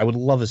 please, I would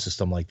love a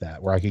system like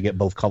that where I could get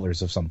both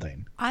colors of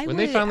something. I would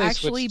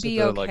actually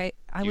be okay.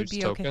 I would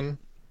be okay.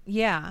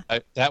 Yeah.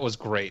 That was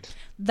great.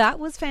 That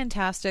was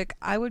fantastic.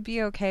 I would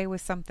be okay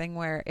with something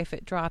where if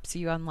it drops,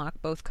 you unlock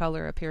both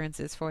color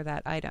appearances for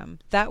that item.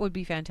 That would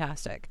be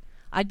fantastic.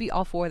 I'd be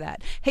all for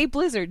that. Hey,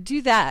 Blizzard,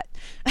 do that.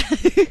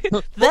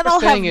 Then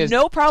I'll have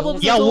no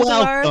problems with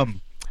Ulduar.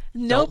 Welcome.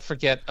 Don't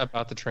forget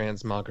about the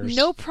transmoggers.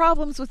 No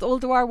problems with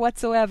Ulduar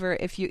whatsoever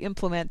if you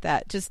implement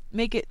that. Just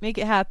make it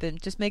happen.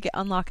 Just make it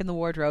unlock in the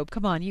wardrobe.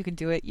 Come on, you can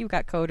do it. You've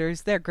got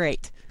coders. They're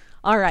great.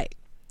 All right.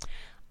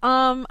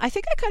 I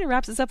think that kind of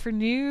wraps us up for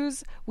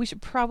news. We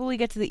should probably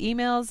get to the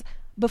emails.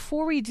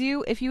 Before we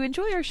do, if you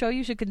enjoy our show,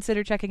 you should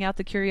consider checking out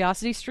the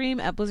Curiosity Stream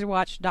at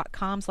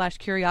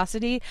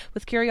blizzardwatch.com/curiosity.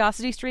 With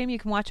Curiosity Stream, you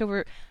can watch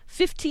over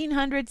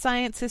 1,500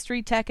 science,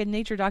 history, tech, and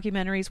nature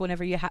documentaries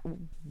wherever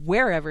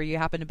you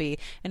happen to be.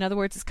 In other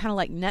words, it's kind of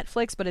like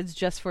Netflix, but it's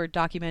just for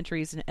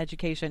documentaries and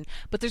education.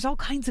 But there's all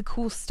kinds of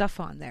cool stuff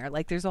on there.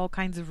 Like, there's all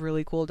kinds of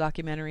really cool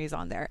documentaries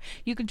on there.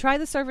 You can try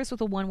the service with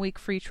a 1-week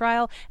free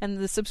trial, and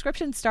the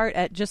subscriptions start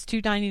at just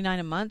 $2.99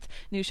 a month.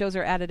 New shows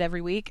are added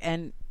every week,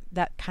 and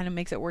that kind of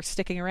makes it worth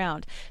sticking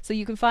around. So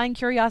you can find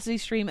Curiosity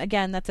Stream,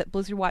 again, that's at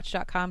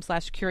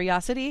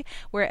blizzardwatch.com/curiosity,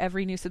 where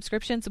every new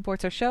subscription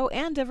supports our show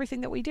and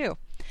everything that we do.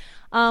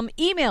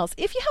 Emails.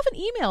 If you have an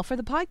email for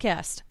the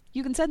podcast,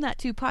 you can send that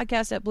to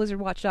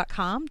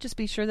podcast@blizzardwatch.com. Just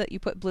be sure that you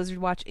put Blizzard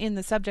Watch in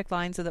the subject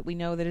line so that we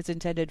know that it's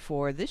intended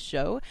for this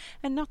show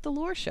and not the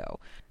lore show.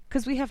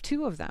 Because we have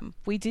 2 of them.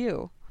 We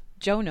do.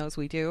 Joe knows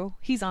we do.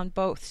 He's on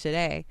both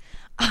today.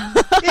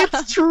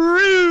 It's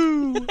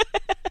true.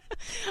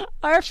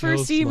 Our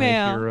first Joe's my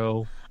email.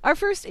 hero. Our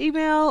first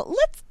email.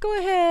 Let's go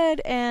ahead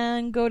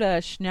and go to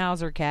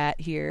Schnauzer Cat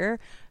here,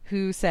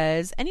 who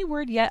says, "Any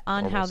word yet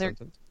on Normal how they're?"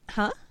 sentence.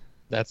 Huh?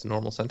 That's a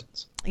normal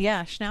sentence.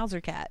 Yeah,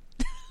 Schnauzer Cat.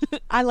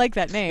 I like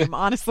that name,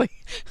 honestly.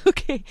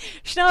 Okay.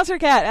 Schnauzer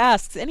Cat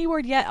asks, any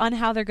word yet on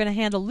how they're going to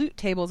handle loot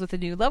tables with the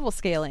new level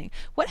scaling?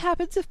 What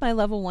happens if my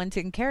level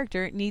 110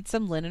 character needs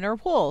some linen or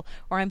wool,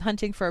 or I'm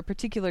hunting for a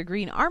particular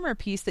green armor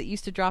piece that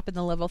used to drop in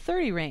the level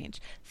 30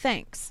 range?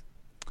 Thanks.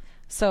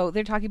 So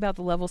they're talking about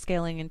the level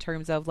scaling in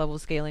terms of level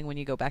scaling when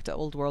you go back to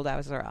Old World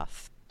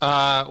Azeroth.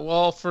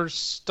 Well, for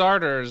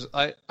starters,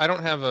 I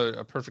don't have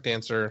a perfect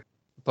answer,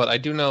 but I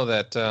do know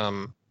that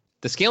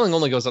the scaling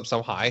only goes up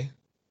so high.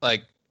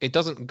 Like, it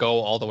doesn't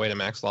go all the way to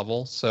max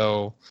level.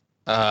 So,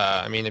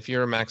 I mean, if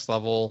you're a max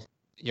level,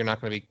 you're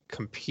not going to be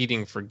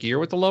competing for gear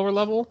with the lower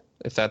level,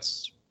 if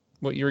that's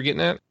what you were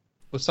getting at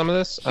with some of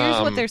this.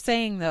 Here's what they're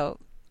saying, though,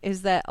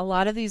 is that a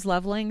lot of these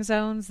leveling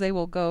zones, they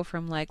will go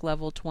from like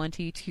level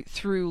 20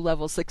 through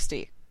level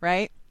 60,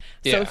 right?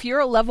 Yeah. So if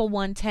you're a level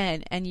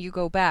 110 and you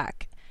go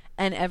back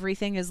and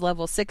everything is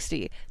level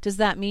 60, does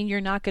that mean you're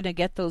not going to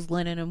get those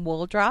linen and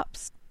wool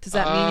drops? Does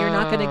that mean you're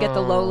not going to get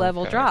the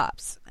low-level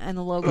drops and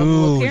the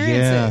low-level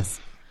appearances?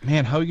 Yeah.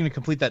 Man, how are you going to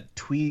complete that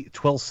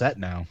Twill set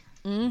now?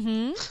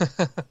 Mm-hmm.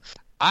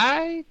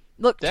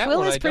 Look,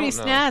 Twill is pretty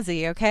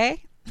snazzy,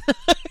 okay?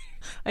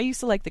 I used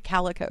to like the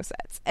Calico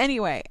sets.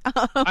 Anyway.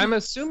 I'm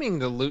assuming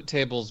the loot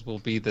tables will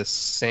be the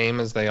same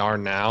as they are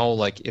now.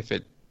 Like, if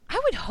it... I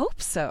would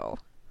hope so.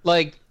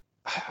 Like,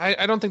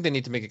 I don't think they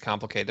need to make it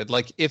complicated.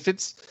 Like, if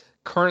it's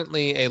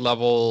currently a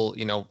level,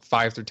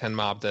 5 through 10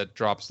 mob that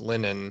drops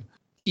linen...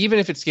 Even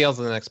if it scales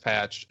in the next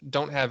patch,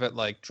 don't have it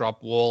like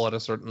drop wool at a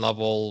certain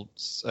level,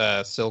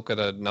 silk at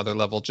another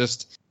level.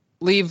 Just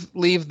leave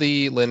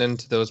the linen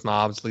to those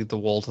mobs, leave the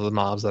wool to the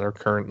mobs that are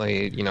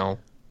currently,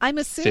 I'm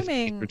 50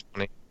 assuming. through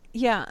 20.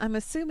 Yeah, I'm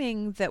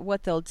assuming that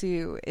what they'll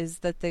do is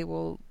that they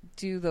will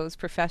do those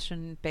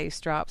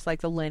profession-based drops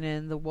like the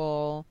linen, the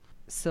wool,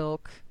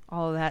 silk,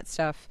 all of that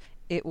stuff.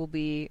 It will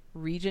be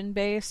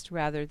region-based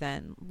rather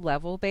than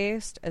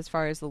level-based as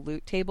far as the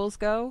loot tables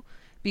go.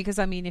 Because,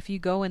 I mean, if you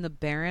go in the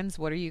Barrens,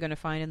 what are you going to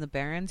find in the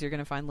Barrens? You're going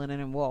to find linen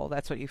and wool.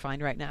 That's what you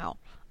find right now.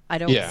 I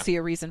don't see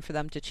a reason for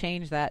them to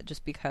change that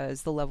just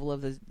because the level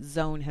of the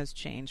zone has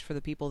changed for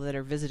the people that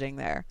are visiting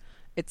there.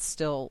 It's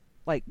still,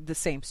 like, the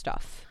same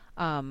stuff.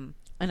 And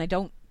I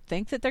don't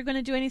think that they're going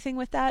to do anything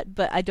with that,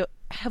 but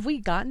have we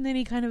gotten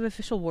any kind of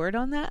official word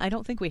on that? I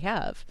don't think we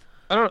have.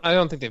 I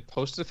don't think they've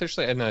posted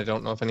officially, and I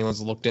don't know if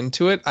anyone's looked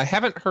into it. I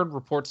haven't heard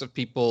reports of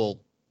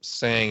people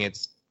saying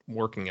it's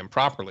working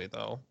improperly,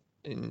 though.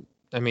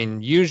 I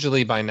mean,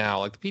 usually by now,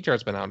 like the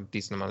PTR's been out a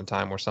decent amount of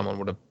time where someone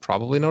would have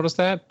probably noticed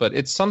that, but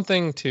it's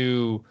something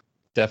to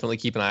definitely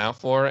keep an eye out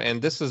for.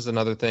 And this is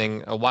another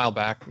thing a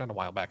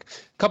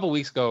couple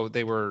weeks ago,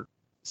 they were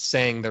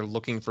saying they're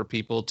looking for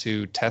people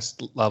to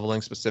test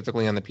leveling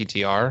specifically on the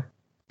PTR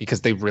because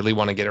they really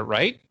want to get it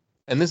right.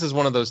 And this is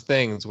one of those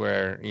things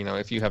where,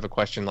 if you have a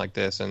question like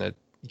this and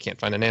you can't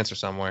find an answer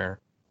somewhere,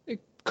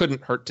 it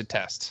couldn't hurt to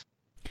test.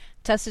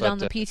 Test it on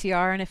the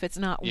PTR, and if it's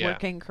not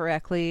working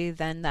correctly,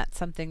 then that's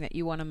something that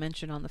you want to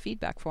mention on the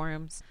feedback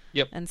forums.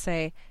 Yep. And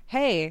say,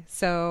 hey,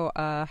 so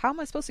how am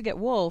I supposed to get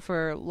wool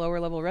for lower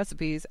level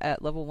recipes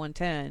at level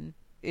 110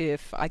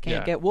 if I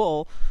can't get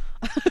wool?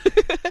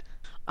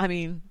 I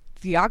mean,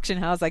 the auction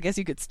house, I guess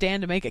you could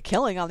stand to make a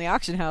killing on the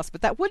auction house,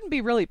 but that wouldn't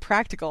be really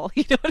practical.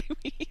 You know what I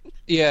mean?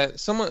 Yeah,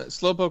 someone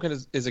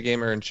Slowpoke is a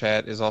gamer in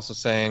chat is also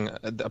saying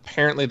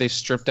apparently they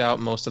stripped out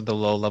most of the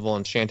low level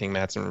enchanting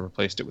mats and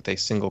replaced it with a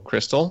single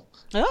crystal.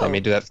 Oh. They may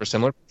do that for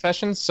similar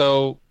professions,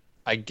 so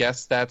I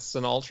guess that's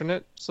an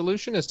alternate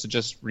solution is to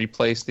just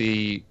replace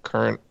the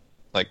current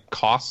like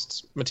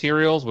cost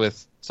materials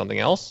with something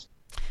else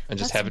and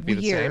just That's have it be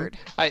weird.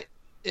 the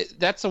same.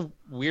 That's a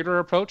weirder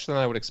approach than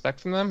I would expect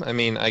from them. I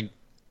mean, I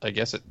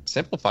guess it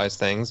simplifies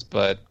things,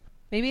 but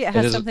Maybe it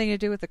has is- something to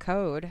do with the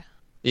code.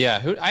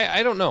 yeah,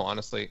 I don't know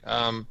honestly.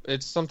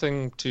 It's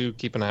something to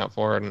keep an eye out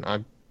for, and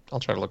I'll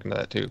try to look into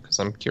that too because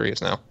I'm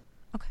curious now.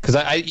 Okay. Because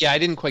I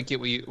didn't quite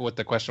get what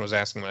the question was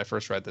asking when I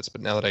first read this,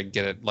 but now that I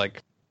get it,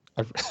 like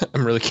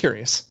I'm really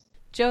curious.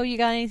 Joe, you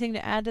got anything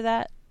to add to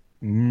that?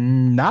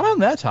 Not on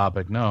that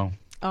topic, no.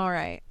 All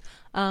right.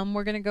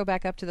 We're going to go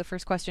back up to the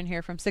first question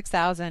here from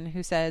 6000,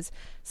 who says,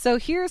 so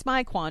here's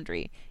my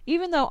quandary.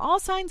 Even though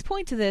all signs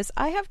point to this,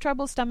 I have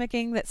trouble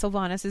stomaching that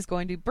Sylvanas is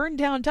going to burn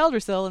down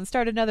Teldrassil and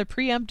start another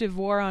preemptive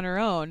war on her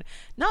own.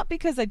 Not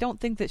because I don't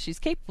think that she's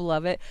capable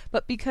of it,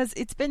 but because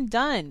it's been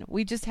done.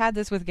 We just had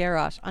this with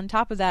Garrosh. On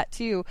top of that,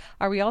 too,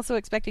 are we also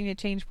expecting to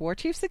change war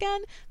chiefs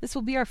again? This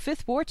will be our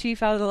 5th war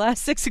chief out of the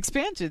last 6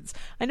 expansions.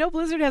 I know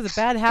Blizzard has a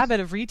bad habit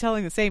of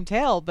retelling the same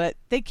tale, but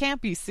they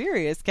can't be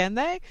serious, can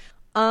they?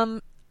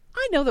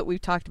 I know that we've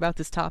talked about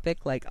this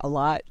topic like a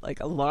lot, like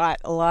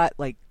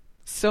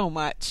so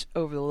much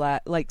over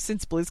the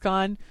since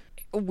BlizzCon.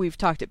 We've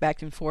talked it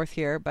back and forth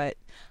here, but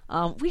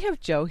we have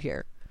Joe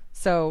here.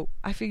 So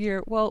I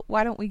figure, well,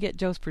 why don't we get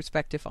Joe's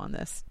perspective on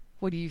this?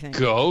 What do you think?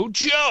 Go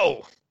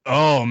Joe!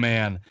 Oh,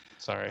 man.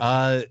 Sorry.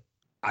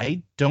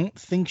 I don't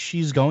think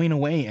she's going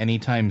away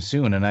anytime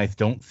soon, and I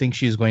don't think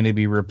she's going to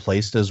be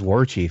replaced as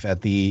war chief.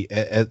 At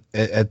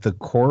the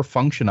core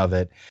function of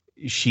it,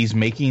 she's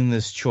making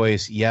this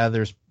choice. Yeah,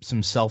 there's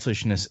some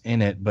selfishness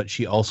in it, but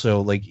she also,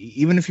 like,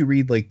 even if you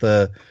read like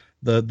the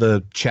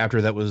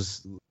chapter that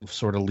was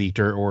sort of leaked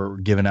or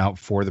given out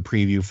for the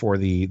preview for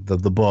the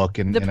book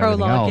and The and prologue,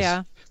 everything else,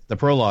 yeah. the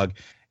prologue,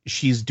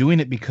 she's doing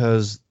it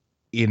because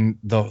in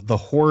the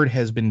Horde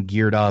has been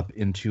geared up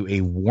into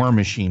a war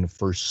machine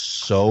for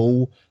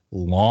so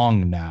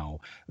long now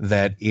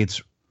that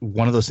it's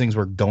one of those things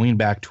where going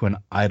back to an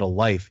idle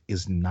life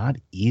is not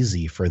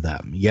easy for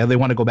them. Yeah, they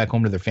want to go back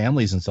home to their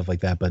families and stuff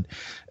like that, but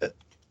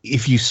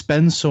if you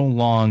spend so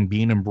long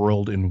being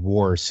embroiled in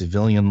war,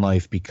 civilian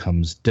life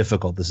becomes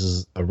difficult. This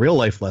is a real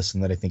life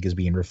lesson that I think is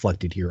being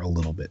reflected here a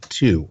little bit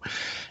too.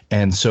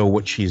 And so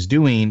what she's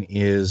doing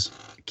is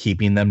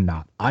keeping them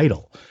not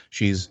idle.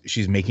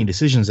 She's making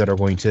decisions that are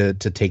going to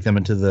take them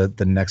into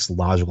the next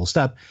logical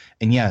step.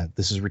 And yeah,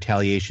 this is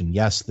retaliation.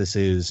 Yes, this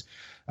is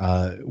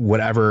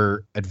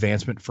whatever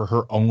advancement for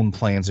her own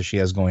plans that she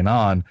has going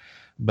on.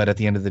 But at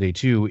the end of the day,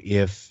 too,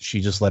 if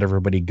she just let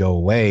everybody go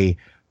away,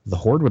 the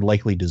Horde would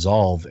likely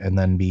dissolve and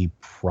then be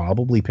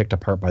probably picked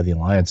apart by the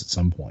Alliance at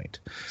some point.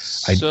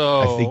 I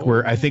think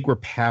we're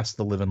past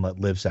the live and let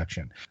live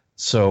section.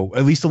 So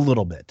at least a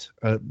little bit,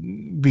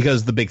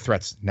 because the big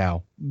threat's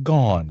now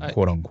gone,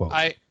 quote unquote.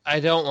 I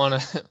don't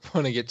want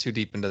to get too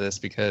deep into this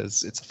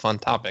because it's a fun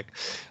topic.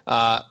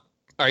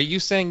 Are you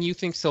saying you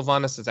think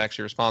Sylvanas is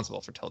actually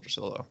responsible for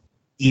Teldrassil, though?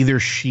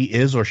 Either she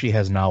is or she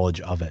has knowledge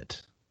of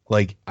it.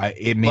 Like,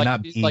 it may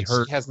not be like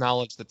her. She has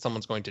knowledge that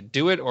someone's going to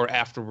do it, or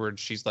afterwards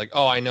she's like,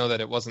 oh, I know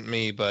that it wasn't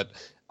me, but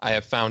I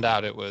have found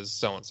out it was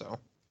so-and-so.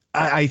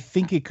 I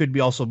think it could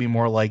also be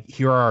more like,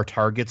 here are our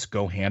targets,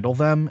 go handle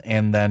them,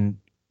 and then,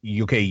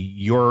 okay,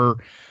 your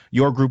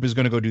group is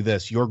going to go do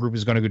this, your group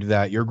is going to go do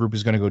that, your group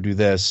is going to go do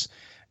this,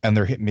 and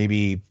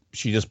maybe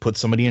she just puts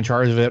somebody in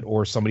charge of it,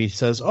 or somebody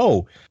says,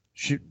 oh,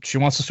 she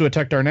wants us to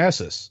attack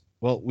Darnassus.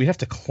 Well, we have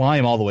to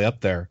climb all the way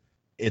up there.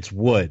 It's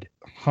wood.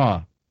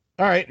 Huh.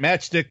 All right,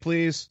 matchstick,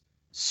 please.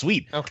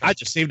 Sweet. Okay. I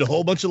just saved a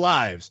whole bunch of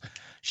lives.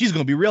 She's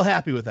going to be real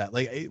happy with that.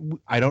 Like,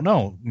 I don't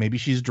know. Maybe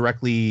she's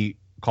directly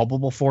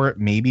culpable for it.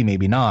 Maybe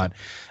not.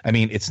 I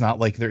mean, it's not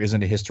like there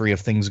isn't a history of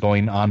things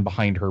going on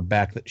behind her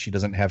back that she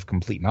doesn't have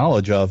complete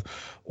knowledge of,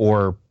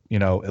 or,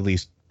 at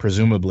least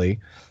presumably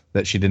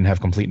that she didn't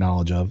have complete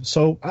knowledge of.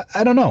 So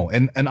I don't know.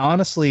 And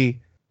honestly,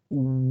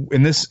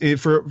 in this,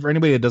 for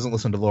anybody that doesn't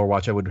listen to Lore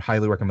Watch, I would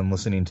highly recommend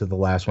listening to the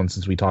last one,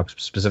 since we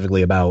talked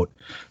specifically about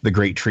the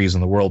great trees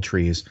and the world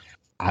trees.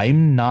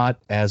 I'm not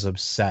as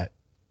upset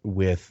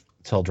with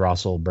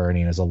Teldrassil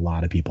burning as a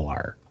lot of people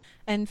are.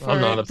 And for I'm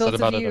not upset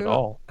about it at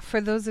all.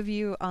 For those of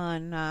you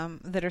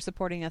on that are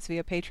supporting us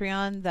via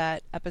Patreon,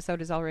 that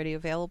episode is already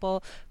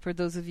available. For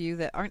those of you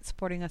that aren't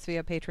supporting us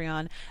via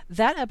Patreon,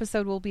 that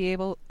episode will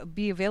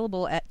be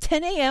available at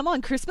 10 a.m.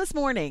 on Christmas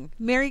morning.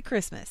 Merry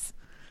Christmas.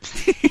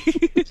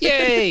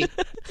 Yay!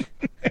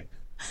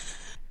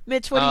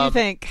 Mitch, what do you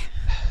think?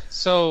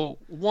 So,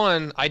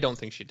 one, I don't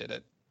think she did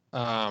it.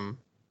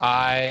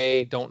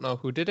 I don't know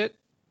who did it.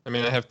 I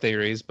mean, I have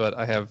theories, but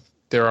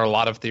there are a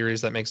lot of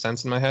theories that make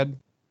sense in my head.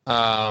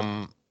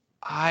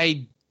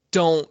 I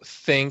don't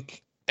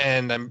think,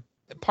 and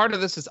part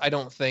of this is I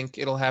don't think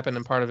it'll happen,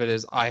 and part of it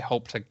is I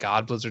hope to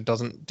God Blizzard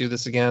doesn't do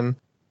this again.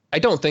 I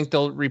don't think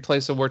they'll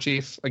replace a war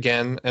chief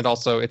again, and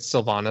also it's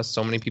Sylvanas.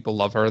 So many people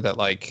love her that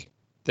like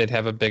they'd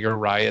have a bigger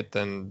riot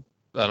than,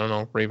 I don't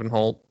know,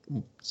 Ravenholt,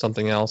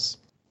 something else.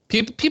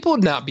 People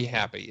would not be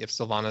happy if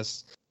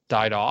Sylvanas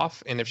died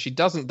off, and if she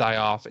doesn't die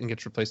off and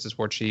gets replaced as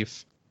war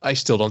chief, I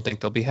still don't think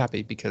they'll be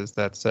happy, because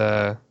that's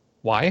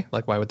why?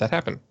 Like, why would that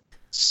happen?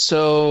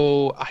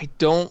 So I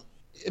don't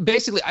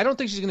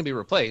think she's going to be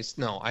replaced.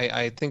 No,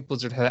 I think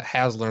Blizzard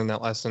has learned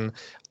that lesson.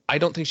 I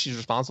don't think she's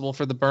responsible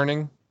for the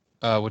burning,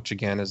 which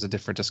again is a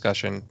different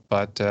discussion.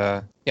 But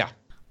yeah.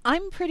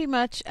 I'm pretty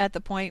much at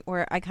the point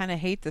where I kind of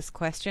hate this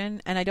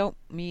question, and I don't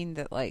mean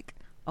that like,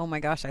 oh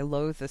my gosh, I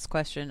loathe this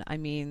question. I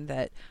mean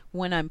that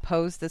when I'm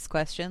posed this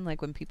question,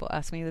 like when people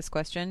ask me this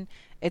question,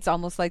 it's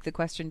almost like the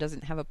question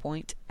doesn't have a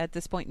point at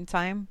this point in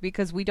time,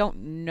 because we don't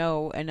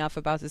know enough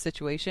about the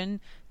situation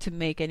to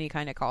make any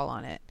kind of call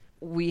on it.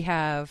 We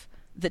have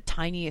the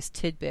tiniest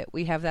tidbit.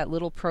 We have that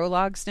little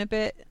prologue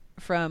snippet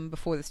from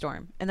Before the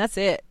Storm, and that's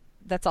it.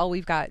 That's all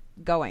we've got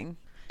going.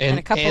 And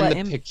a couple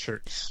of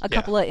pictures.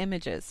 Couple of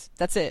images.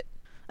 That's it.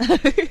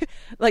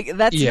 Like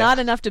that's not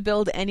enough to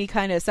build any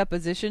kind of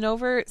supposition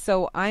over.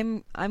 So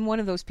I'm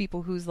one of those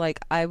people who's like,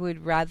 I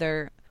would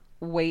rather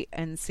wait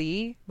and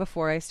see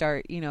before I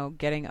start,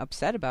 getting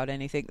upset about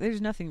anything.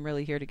 There's nothing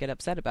really here to get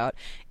upset about.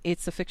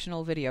 It's a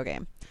fictional video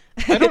game.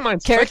 I don't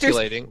mind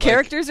speculating.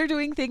 Characters are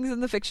doing things in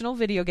the fictional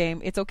video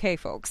game. It's okay,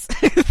 folks.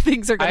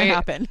 Things are going to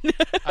happen.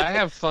 I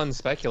have fun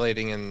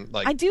speculating and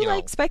I do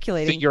like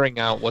speculating, figuring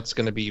out what's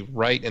going to be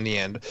right in the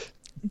end.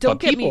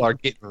 People are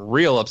getting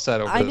real upset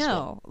over this. I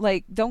know.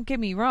 Like, don't get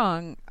me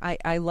wrong.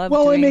 I love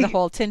the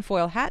whole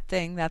tinfoil hat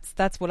thing.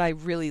 That's what I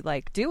really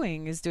like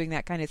doing, is doing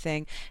that kind of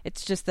thing.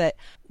 It's just that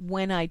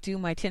when I do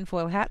my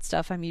tinfoil hat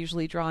stuff, I'm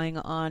usually drawing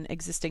on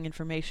existing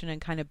information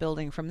and kind of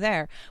building from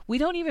there. We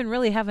don't even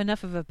really have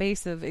enough of a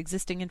base of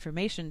existing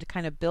information to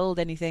kind of build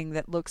anything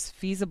that looks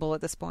feasible at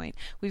this point.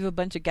 We have a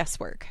bunch of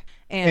guesswork.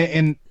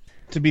 And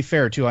to be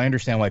fair, too, I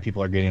understand why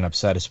people are getting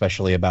upset,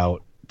 especially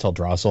about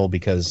Teldrassil,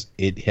 because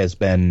it has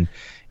been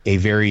a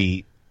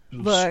very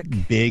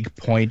big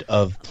point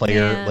of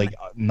player like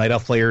Night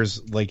Elf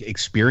players like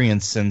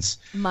experience since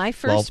my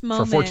first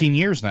moment for 14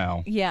 years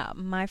now. Yeah,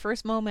 my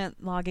first moment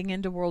logging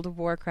into World of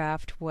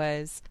Warcraft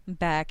was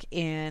back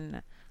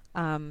in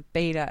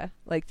beta,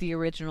 like the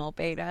original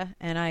beta,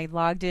 and I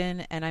logged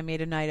in and I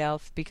made a Night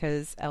Elf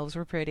because elves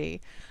were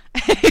pretty.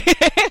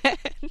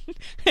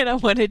 And I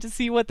wanted to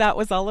see what that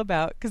was all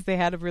about, because they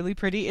had a really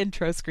pretty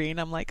intro screen.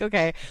 I'm like,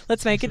 okay,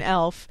 let's make an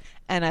elf.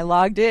 And I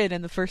logged in,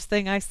 and the first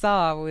thing I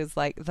saw was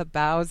like the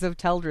boughs of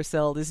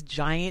Teldrassil, this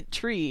giant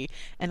tree.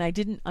 And I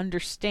didn't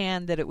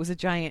understand that it was a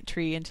giant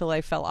tree until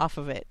I fell off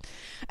of it.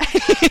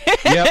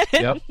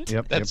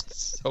 Yep.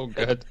 That's so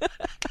good.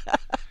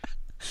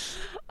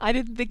 I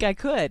didn't think I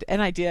could,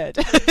 and I did.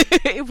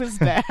 It was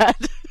bad.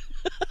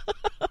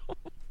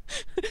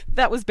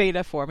 That was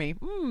beta for me.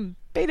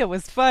 Beta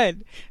was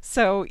fun.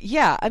 So,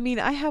 yeah, I mean,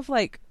 I have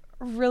like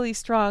really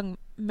strong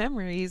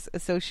memories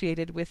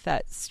associated with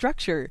that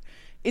structure.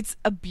 It's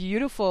a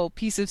beautiful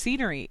piece of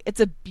scenery. It's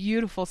a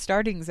beautiful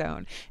starting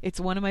zone. It's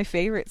one of my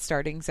favorite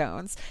starting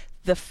zones.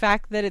 The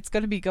fact that it's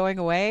going to be going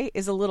away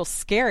is a little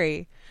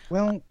scary.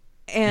 Well,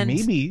 and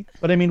maybe,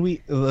 but I mean,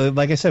 we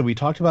like I said, we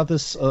talked about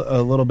this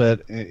a little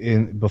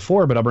bit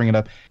before, but I'll bring it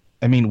up.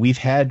 I mean, we've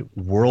had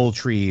world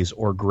trees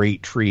or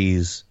great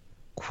trees,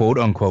 quote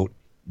unquote,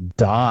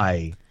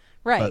 die.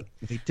 Right.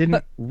 But they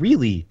didn't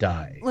really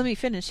die. Let me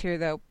finish here,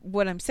 though.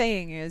 What I'm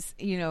saying is,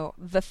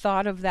 the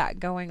thought of that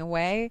going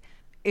away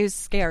is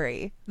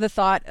scary. The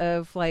thought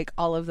of like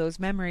all of those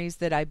memories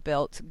that I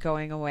built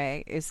going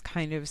away is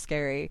kind of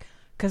scary.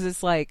 Because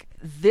it's like,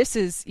 this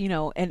is,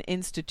 an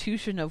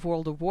institution of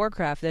World of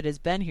Warcraft that has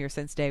been here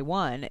since day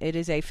one. It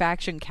is a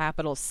faction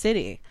capital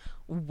city.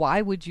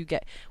 Why would you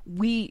get...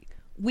 We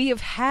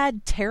have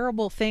had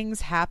terrible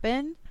things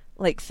happen,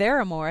 like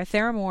Theramore.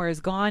 Theramore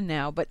is gone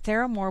now, but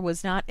Theramore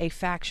was not a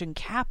faction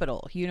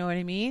capital. You know what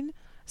I mean?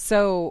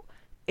 So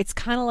it's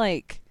kind of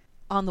like,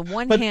 on the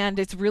one hand,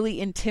 it's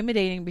really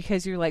intimidating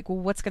because you're like, well,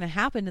 what's going to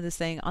happen to this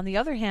thing? On the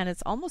other hand,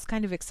 it's almost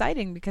kind of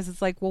exciting because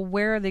it's like, well,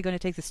 where are they going to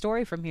take the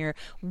story from here?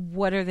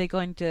 What are they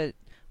going to...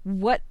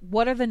 What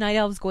are the Night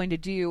Elves going to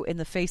do in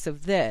the face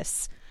of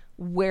this?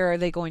 Where are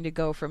they going to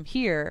go from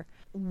here?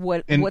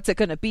 What's it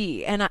going to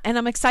be? And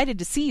I'm excited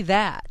to see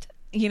that,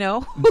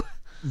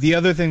 The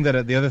other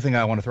thing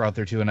I want to throw out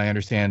there too, and I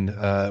understand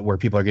where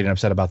people are getting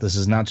upset about this,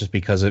 is not just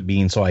because it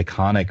being so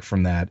iconic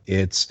from that.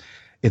 It's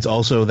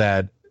also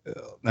that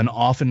an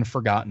often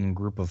forgotten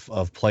group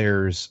of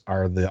players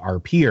are our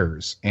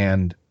peers.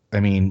 And I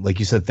mean, like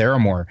you said,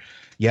 Theramore,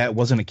 yeah, it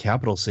wasn't a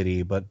capital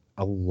city, but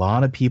a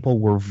lot of people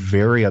were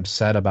very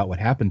upset about what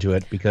happened to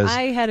it because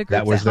I had a group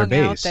that was their hung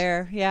out base.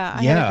 there. Yeah,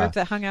 I had a group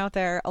that hung out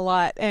there a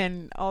lot,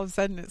 and all of a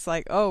sudden it's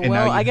like, oh,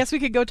 well, I guess we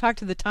could go talk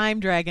to the Time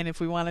Dragon if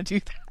we want to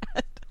do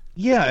that.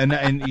 Yeah,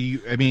 and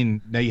you, I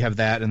mean, now you have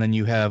that, and then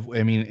you have,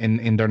 I mean,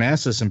 in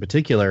Darnassus in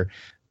particular,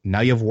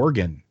 now you have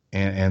Worgen,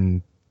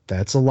 and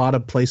that's a lot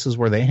of places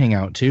where they hang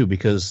out too,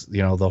 because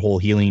the whole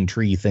healing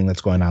tree thing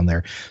that's going on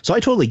there. So I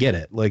totally get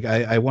it. Like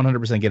I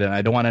 100% get it. And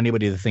I don't want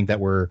anybody to think that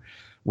we're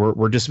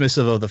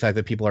dismissive of the fact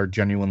that people are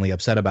genuinely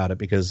upset about it,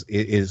 because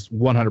it is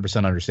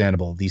 100%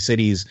 understandable. These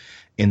cities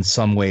in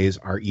some ways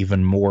are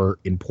even more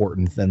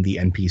important than the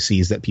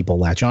NPCs that people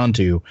latch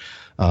onto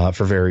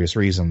for various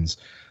reasons.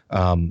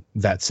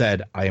 That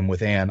said, I am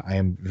with Anne. I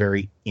am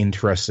very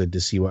interested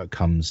to see what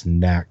comes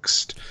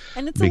next,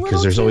 and it's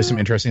because there's always some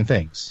interesting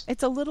things.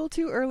 It's a little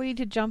too early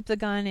to jump the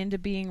gun into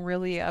being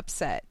really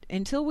upset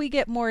until we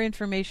get more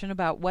information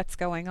about what's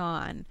going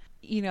on.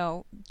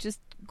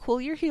 Just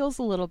cool your heels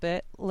a little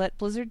bit. Let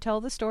Blizzard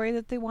tell the story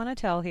that they want to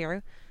tell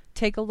here.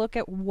 Take a look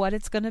at what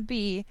it's going to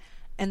be,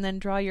 and then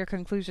draw your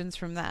conclusions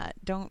from that.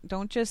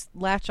 Don't just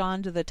latch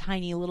on to the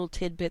tiny little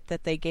tidbit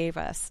that they gave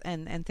us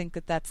and think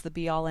that that's the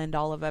be-all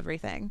end-all of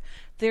everything.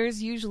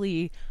 There's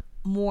usually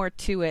more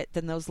to it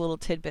than those little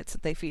tidbits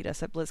that they feed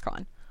us at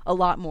BlizzCon. A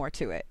lot more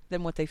to it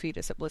than what they feed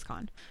us at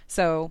BlizzCon.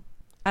 So,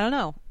 I don't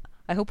know.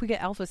 I hope we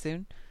get Alpha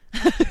soon.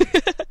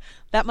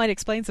 That might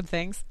explain some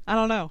things. I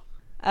don't know.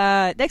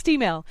 Next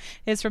email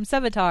is from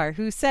Sevatar,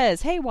 who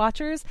says, "Hey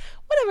Watchers,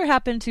 whatever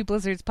happened to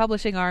Blizzard's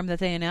publishing arm that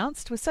they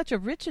announced? With such a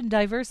rich and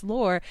diverse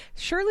lore,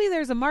 surely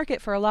there's a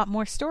market for a lot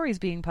more stories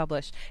being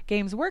published.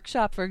 Games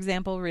Workshop, for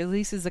example,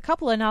 releases a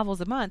couple of novels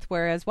a month,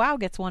 whereas WoW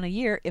gets one a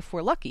year if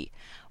we're lucky.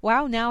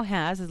 WoW now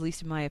has, at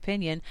least in my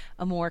opinion,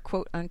 a more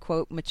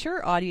quote-unquote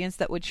mature audience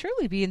that would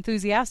surely be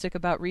enthusiastic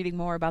about reading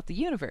more about the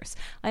universe.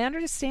 I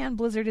understand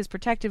Blizzard is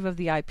protective of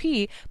the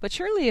IP, but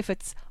surely if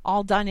it's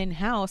all done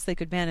in-house, they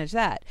could manage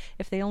that.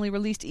 If they only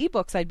released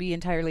ebooks, I'd be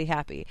entirely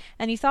happy.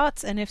 Any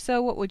thoughts? And if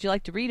so, what would you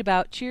like to read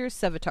about? Cheers,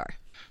 Sevatar."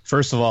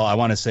 First of all, I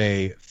want to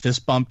say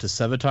fist bump to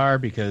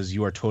Sevatar, because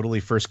you are totally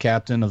first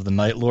captain of the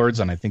Night Lords,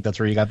 and I think that's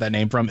where you got that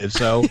name from. If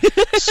so,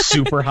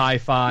 super high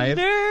five.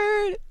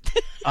 Nerd!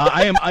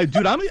 I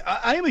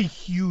am a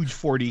huge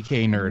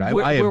 40K nerd.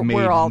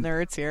 We're all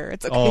nerds here.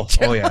 It's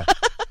okay. Oh yeah.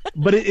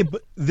 But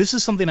this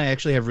is something I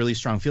actually have really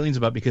strong feelings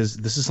about, because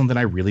this is something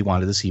I really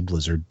wanted to see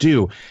Blizzard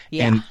do.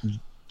 Yeah. And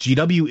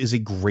GW is a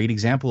great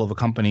example of a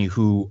company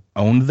who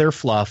owned their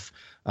fluff,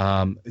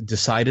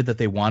 decided that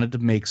they wanted to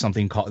make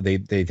something called,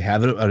 they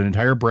have an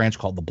entire branch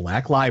called the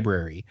Black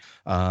Library,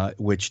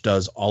 which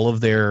does all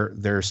of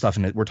their stuff.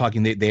 And we're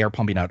talking, they are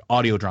pumping out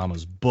audio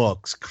dramas,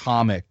 books,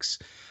 comics.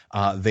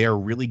 They are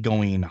really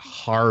going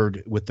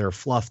hard with their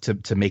fluff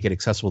to make it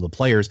accessible to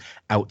players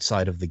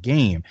outside of the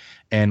game.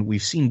 And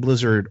we've seen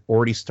Blizzard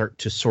already start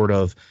to sort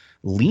of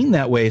lean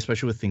that way,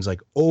 especially with things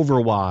like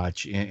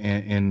Overwatch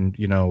and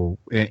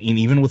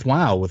even with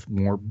WoW, with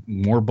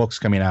more books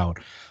coming out,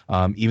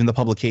 even the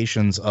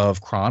publications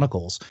of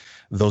Chronicles.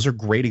 Those are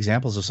great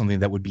examples of something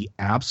that would be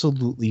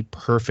absolutely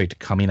perfect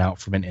coming out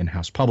from an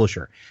in-house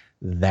publisher.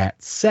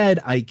 That said,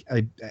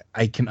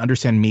 I can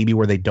understand maybe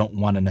where they don't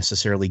want to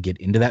necessarily get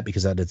into that,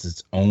 because that is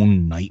its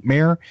own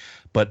nightmare.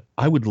 But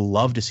I would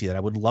love to see that. I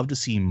would love to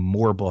see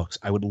more books.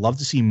 I would love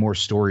to see more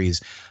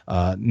stories,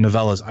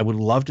 novellas. I would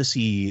love to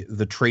see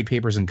the trade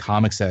papers and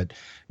comics that,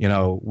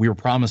 we were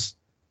promised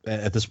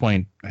at this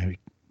point.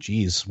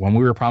 When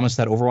we were promised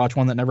that Overwatch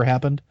one that never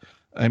happened.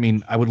 I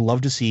mean, I would love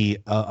to see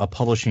a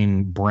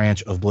publishing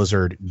branch of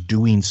Blizzard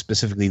doing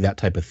specifically that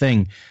type of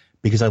thing,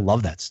 because I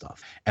love that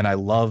stuff. And I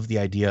love the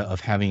idea of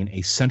having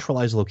a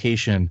centralized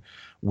location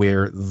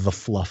where the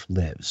fluff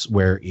lives,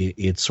 where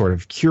it's sort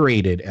of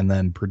curated and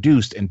then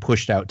produced and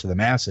pushed out to the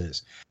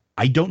masses.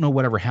 I don't know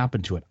whatever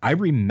happened to it. I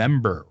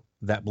remember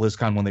that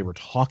BlizzCon when they were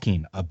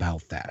talking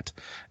about that,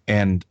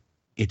 and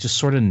it just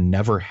sort of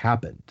never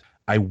happened.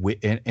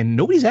 And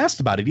nobody's asked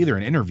about it either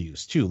in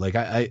interviews too. Like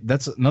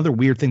that's another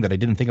weird thing that I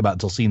didn't think about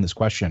until seeing this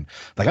question.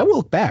 Like, I will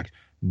look back.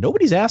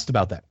 Nobody's asked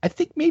about that. I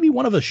think maybe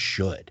one of us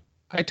should.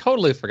 I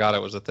totally forgot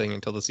it was a thing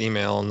until this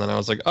email, and then I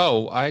was like,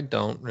 oh, I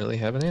don't really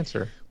have an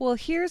answer. Well,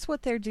 here's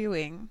what they're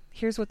doing.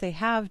 Here's what they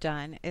have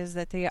done, is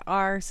that they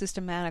are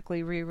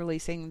systematically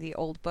re-releasing the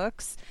old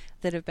books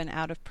that have been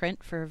out of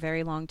print for a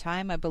very long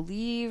time. I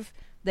believe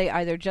they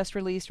either just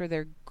released or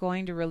they're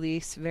going to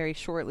release very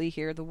shortly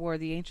here the War of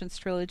the Ancients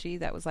trilogy.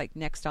 That was like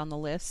next on the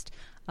list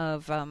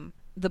of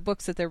the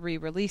books that they're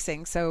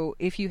re-releasing. So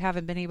if you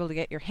haven't been able to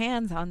get your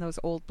hands on those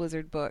old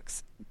Blizzard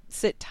books,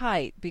 sit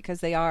tight, because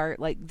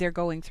they're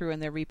going through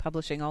and they're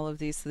republishing all of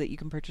these so that you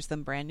can purchase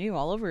them brand new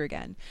all over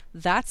again.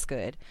 That's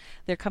good.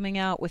 They're coming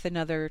out with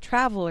another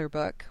Traveler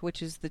book,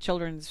 which is the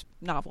children's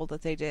novel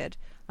that they did.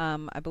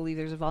 I believe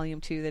there's a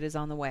volume 2 that is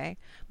on the way.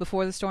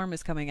 Before the Storm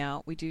is coming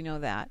out. We do know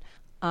that.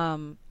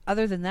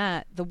 Other than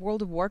that, the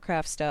World of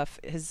Warcraft stuff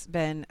has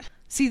been...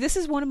 See, this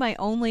is one of my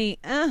only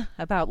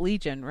about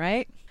Legion,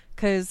 right?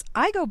 Because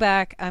I go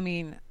back,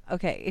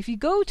 okay, if you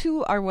go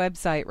to our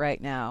website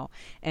right now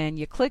and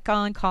you click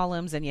on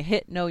columns and you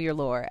hit Know Your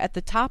Lore, at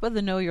the top of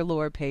the Know Your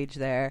Lore page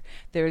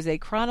there's a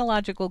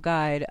chronological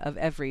guide of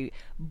every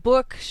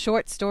book,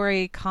 short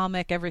story,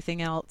 comic,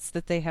 everything else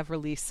that they have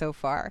released so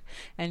far.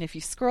 And if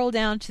you scroll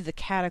down to the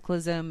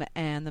Cataclysm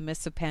and the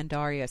Mists of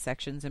Pandaria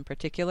sections in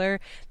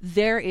particular,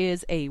 there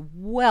is a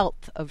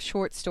wealth of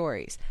short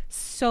stories,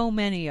 so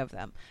many of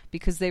them.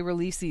 because they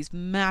release these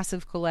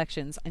massive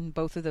collections in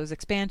both of those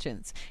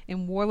expansions.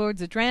 In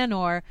Warlords of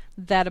Draenor,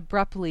 that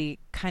abruptly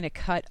kind of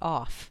cut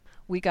off.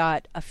 We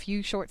got a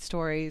few short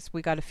stories,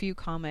 we got a few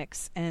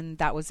comics, and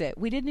that was it.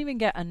 We didn't even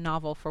get a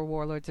novel for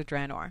Warlords of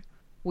Draenor.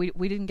 We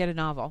didn't get a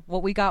novel.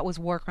 What we got was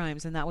War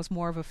Crimes, and that was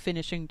more of a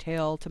finishing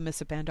tale to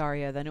Mists of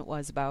Pandaria than it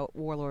was about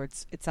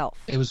Warlords itself.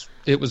 It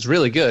was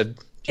really good.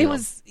 It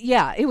was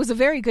a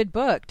very good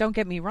book. Don't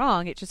get me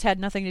wrong. It just had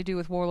nothing to do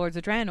with Warlords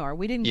of Draenor.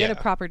 We didn't get a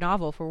proper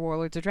novel for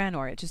Warlords of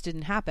Draenor. It just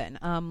didn't happen.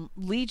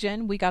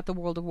 Legion, we got the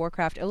World of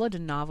Warcraft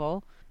Illidan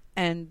novel,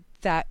 and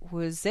that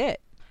was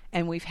it.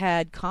 And we've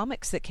had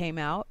comics that came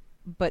out,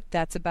 but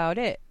that's about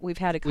it. We've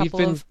had a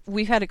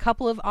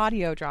couple of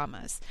audio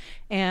dramas,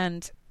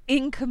 and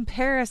in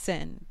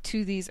comparison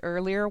to these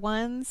earlier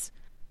ones,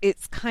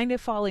 it's kind of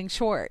falling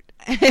short.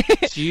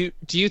 Do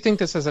you think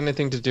this has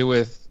anything to do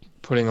with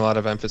putting a lot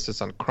of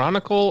emphasis on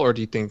Chronicle, or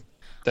do you think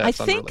that's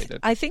unrelated?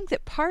 I think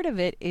that part of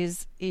it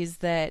is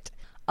that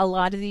a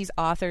lot of these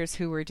authors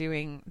who were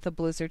doing the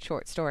Blizzard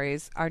short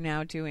stories are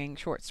now doing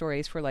short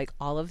stories for like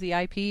all of the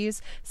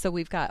IPs. So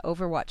we've got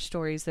Overwatch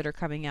stories that are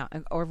coming out,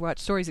 Overwatch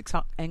stories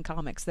and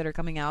comics that are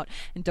coming out.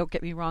 And don't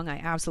get me wrong, I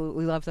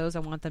absolutely love those. I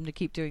want them to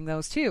keep doing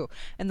those too.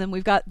 And then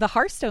we've got the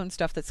Hearthstone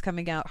stuff that's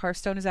coming out.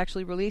 Hearthstone has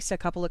actually released a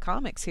couple of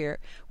comics here,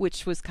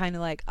 which was kind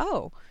of like,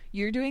 oh,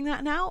 you're doing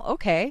that now?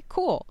 Okay,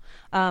 cool.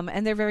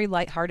 And they're very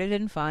lighthearted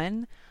and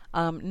fun.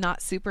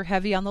 Not super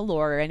heavy on the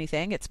lore or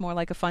anything. It's more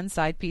like a fun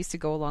side piece to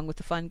go along with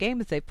the fun game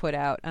that they put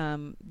out.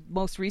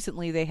 Most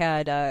recently, they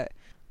had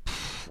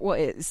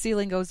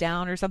Ceiling Goes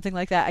Down or something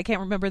like that. I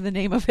can't remember the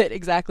name of it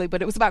exactly,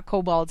 but it was about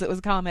kobolds. It was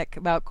a comic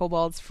about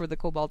kobolds for the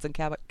Kobolds and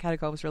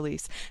Catacombs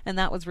release, and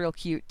that was real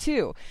cute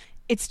too.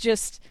 It's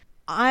just,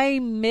 I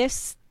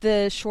miss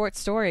the short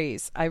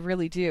stories. I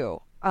really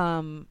do.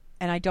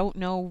 And I don't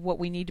know what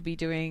we need to be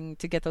doing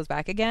to get those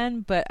back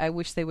again, but I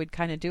wish they would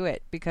kind of do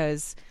it,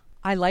 because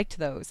I liked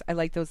those. I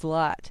liked those a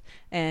lot.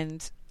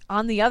 And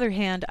on the other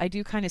hand, I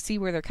do kind of see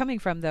where they're coming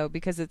from, though,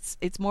 because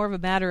it's more of a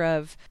matter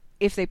of,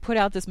 if they put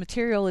out this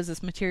material, is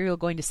this material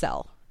going to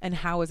sell? And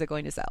how is it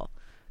going to sell?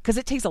 Because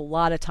it takes a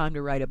lot of time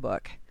to write a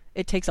book.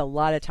 It takes a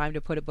lot of time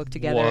to put a book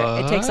together.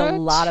 What? It takes a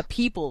lot of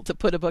people to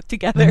put a book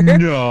together.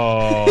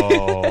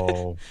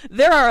 No.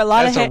 There are a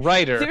lot As of... a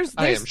writer,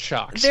 I am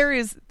shocked. There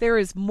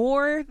is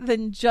more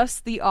than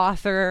just the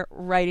author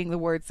writing the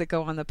words that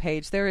go on the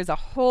page. There is a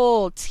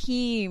whole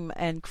team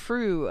and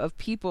crew of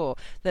people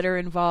that are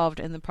involved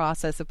in the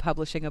process of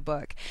publishing a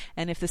book.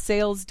 And if the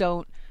sales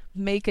don't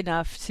make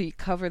enough to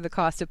cover the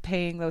cost of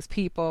paying those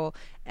people,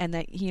 and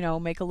that, you know,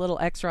 make a little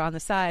extra on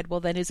the side, well,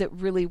 then is it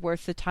really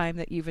worth the time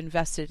that you've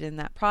invested in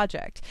that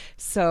project?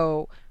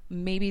 So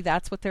maybe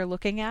that's what they're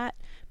looking at.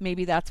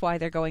 Maybe that's why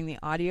they're going the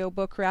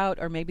audiobook route,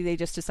 or maybe they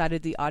just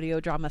decided the audio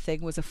drama thing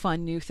was a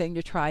fun new thing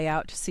to try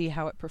out to see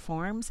how it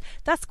performs.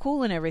 That's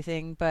cool and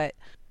everything, but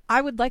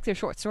I would like their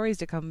short stories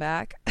to come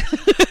back.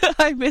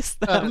 I miss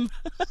them.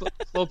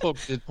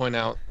 Slowpoke did point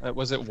out,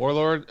 was it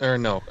Warlord? Or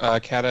no,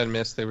 Kata and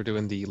Mist, they were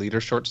doing the leader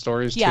short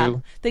stories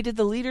too? They did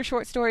the leader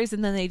short stories,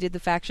 and then they did the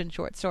faction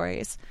short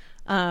stories.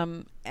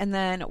 And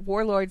then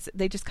Warlords,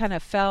 they just kind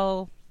of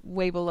fell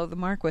way below the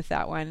mark with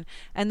that one.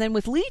 And then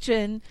with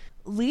Legion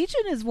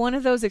is one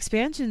of those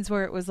expansions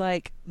where it was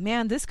like,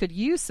 man, this could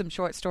use some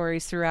short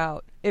stories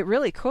throughout. It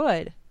really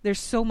could. There's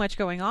so much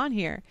going on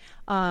here.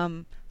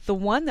 The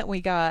one that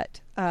we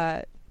got,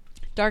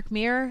 Dark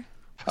Mirror.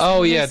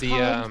 Oh yeah,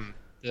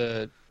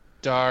 the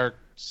Dark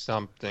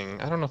something.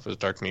 I don't know if it was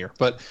Dark Mirror,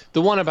 but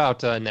the one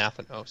about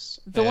Nathanos.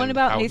 The one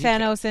about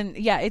Nathanos, and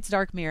yeah, it's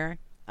Dark Mirror.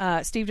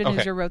 Steve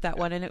Denuzer wrote that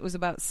one, and it was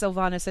about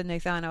Sylvanas and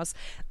Nathanos.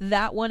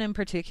 That one in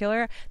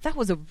particular, that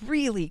was a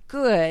really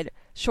good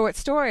short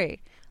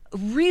story.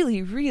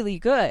 Really, really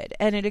good.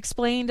 And it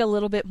explained a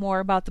little bit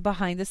more about the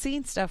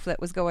behind-the-scenes stuff that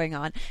was going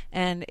on.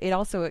 And it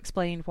also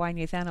explained why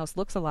Nathanos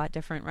looks a lot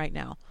different right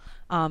now.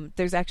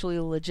 There's actually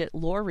a legit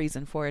lore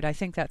reason for it. I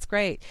think that's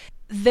great.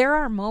 There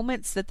are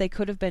moments that they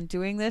could have been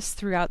doing this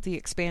throughout the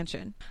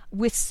expansion.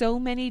 With so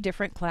many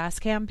different class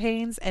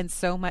campaigns and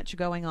so much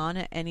going on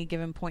at any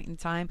given point in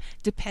time,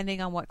 depending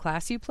on what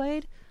class you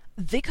played,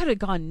 they could have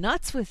gone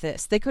nuts with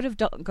this. They could have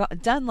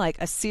done like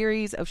a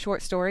series of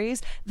short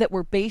stories that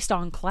were based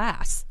on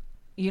class.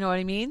 You know what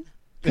I mean?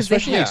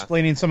 Especially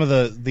explaining some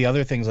of the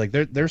other things. Like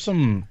there's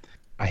some,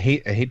 I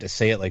hate to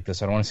say it like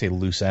this. I don't want to say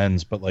loose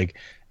ends, but like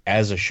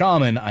as a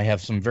shaman, I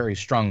have some very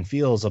strong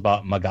feels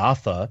about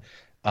Magatha.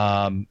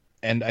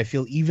 And I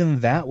feel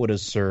even that would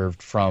have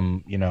served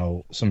from, you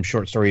know, some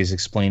short stories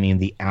explaining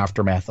the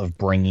aftermath of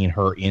bringing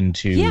her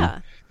into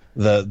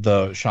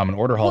the Shaman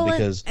Order Hall.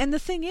 Because and the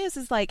thing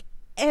is like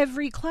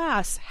every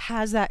class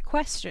has that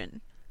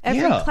question.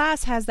 Every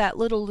class has that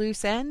little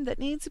loose end that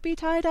needs to be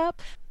tied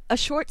up. A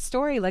short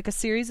story, like a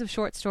series of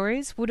short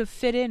stories, would have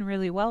fit in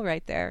really well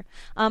right there.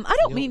 I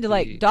don't mean to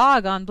like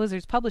dog on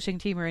Blizzard's publishing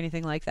team or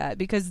anything like that,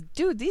 because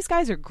dude, these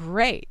guys are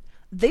great.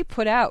 They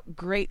put out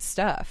great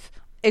stuff.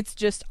 It's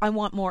just I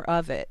want more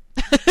of it.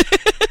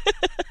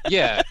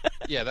 Yeah,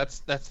 Yeah, that's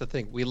the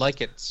thing. We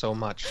like it so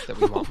much that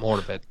we want more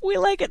of it. We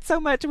like it so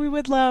much, we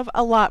would love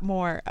a lot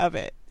more of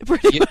it.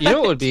 You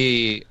know what would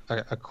be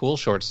a cool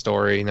short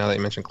story, now that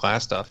you mentioned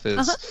class stuff,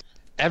 is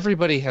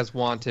everybody has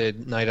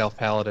wanted Night Elf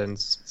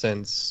Paladins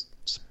since,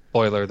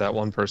 spoiler, that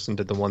one person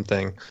did the one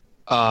thing.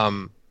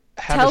 Have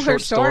Tell a short her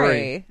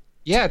story.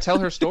 Yeah, tell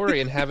her story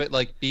and have it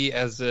like be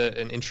as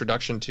an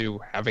introduction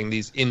to having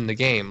these in the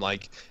game.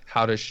 Like,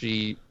 how does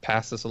she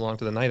pass this along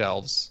to the Night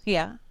Elves?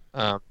 Yeah.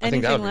 I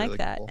think that would be like really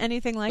that. cool.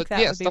 Anything like But that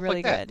yeah, would be stuff really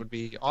like that good. would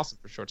be awesome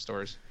for short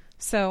stories.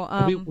 So,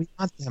 we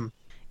want them.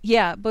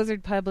 yeah,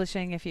 Blizzard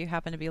Publishing, if you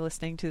happen to be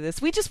listening to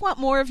this, we just want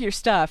more of your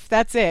stuff.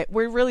 That's it.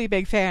 We're really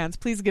big fans.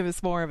 Please give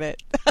us more of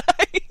it.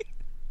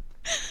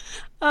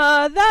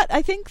 That,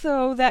 I think,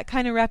 though, that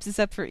kind of wraps us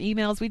up for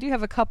emails. We do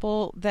have a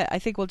couple that I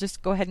think we'll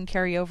just go ahead and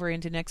carry over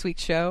into next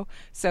week's show.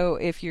 So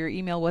if your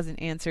email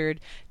wasn't answered,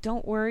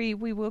 don't worry,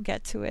 we will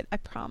get to it. I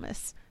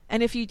promise.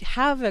 And if you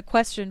have a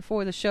question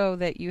for the show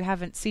that you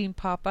haven't seen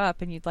pop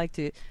up and you'd like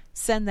to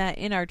send that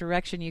in our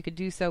direction, you could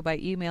do so by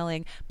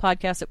emailing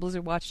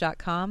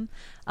podcast@blizzardwatch.com.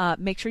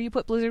 Make sure you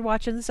put Blizzard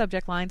Watch in the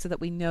subject line so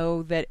that we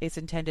know that it's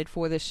intended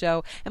for this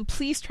show. And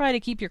please try to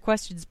keep your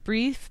questions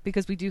brief,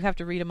 because we do have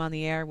to read them on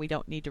the air. We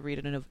don't need to read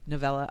a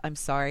novella. I'm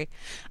sorry.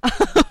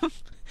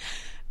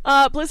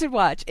 Blizzard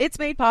Watch. It's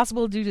made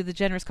possible due to the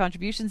generous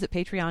contributions at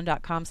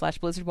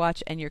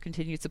patreon.com/blizzardwatch, and your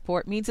continued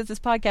support means that this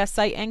podcast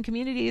site and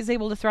community is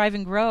able to thrive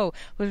and grow.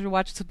 Blizzard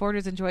Watch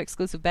supporters enjoy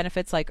exclusive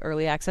benefits like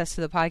early access to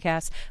the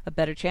podcast, a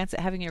better chance at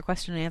having your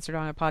question answered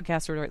on a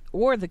podcast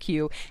or the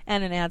queue,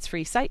 and an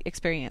ads-free site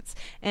experience.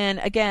 And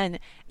again,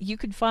 you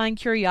can find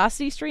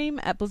Curiosity Stream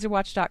at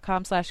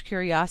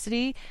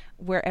blizzardwatch.com/curiosity,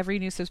 where every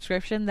new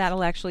subscription,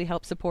 that'll actually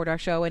help support our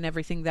show and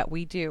everything that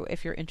we do,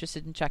 if you're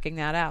interested in checking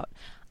that out.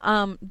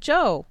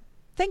 Joe,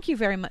 thank you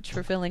very much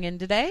for filling in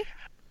today.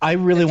 I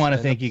really want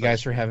to thank you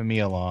guys for having me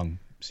along.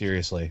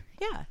 Seriously.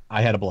 Yeah.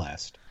 I had a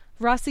blast.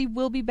 Rossi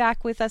will be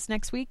back with us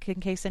next week, in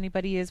case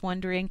anybody is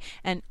wondering.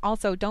 And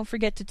also, don't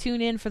forget to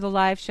tune in for the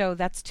live show.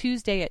 That's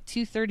Tuesday at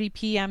 2:30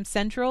 p.m.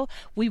 Central.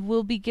 We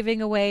will be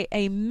giving away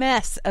a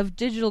mess of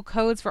digital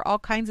codes for all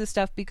kinds of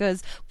stuff,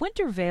 because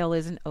Winter Veil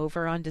isn't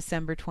over on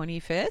December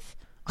 25th.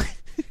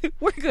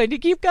 We're going to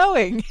keep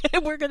going,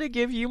 and we're going to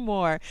give you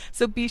more.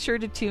 So be sure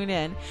to tune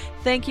in.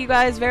 Thank you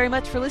guys very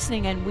much for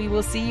listening, and we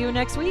will see you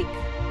next week.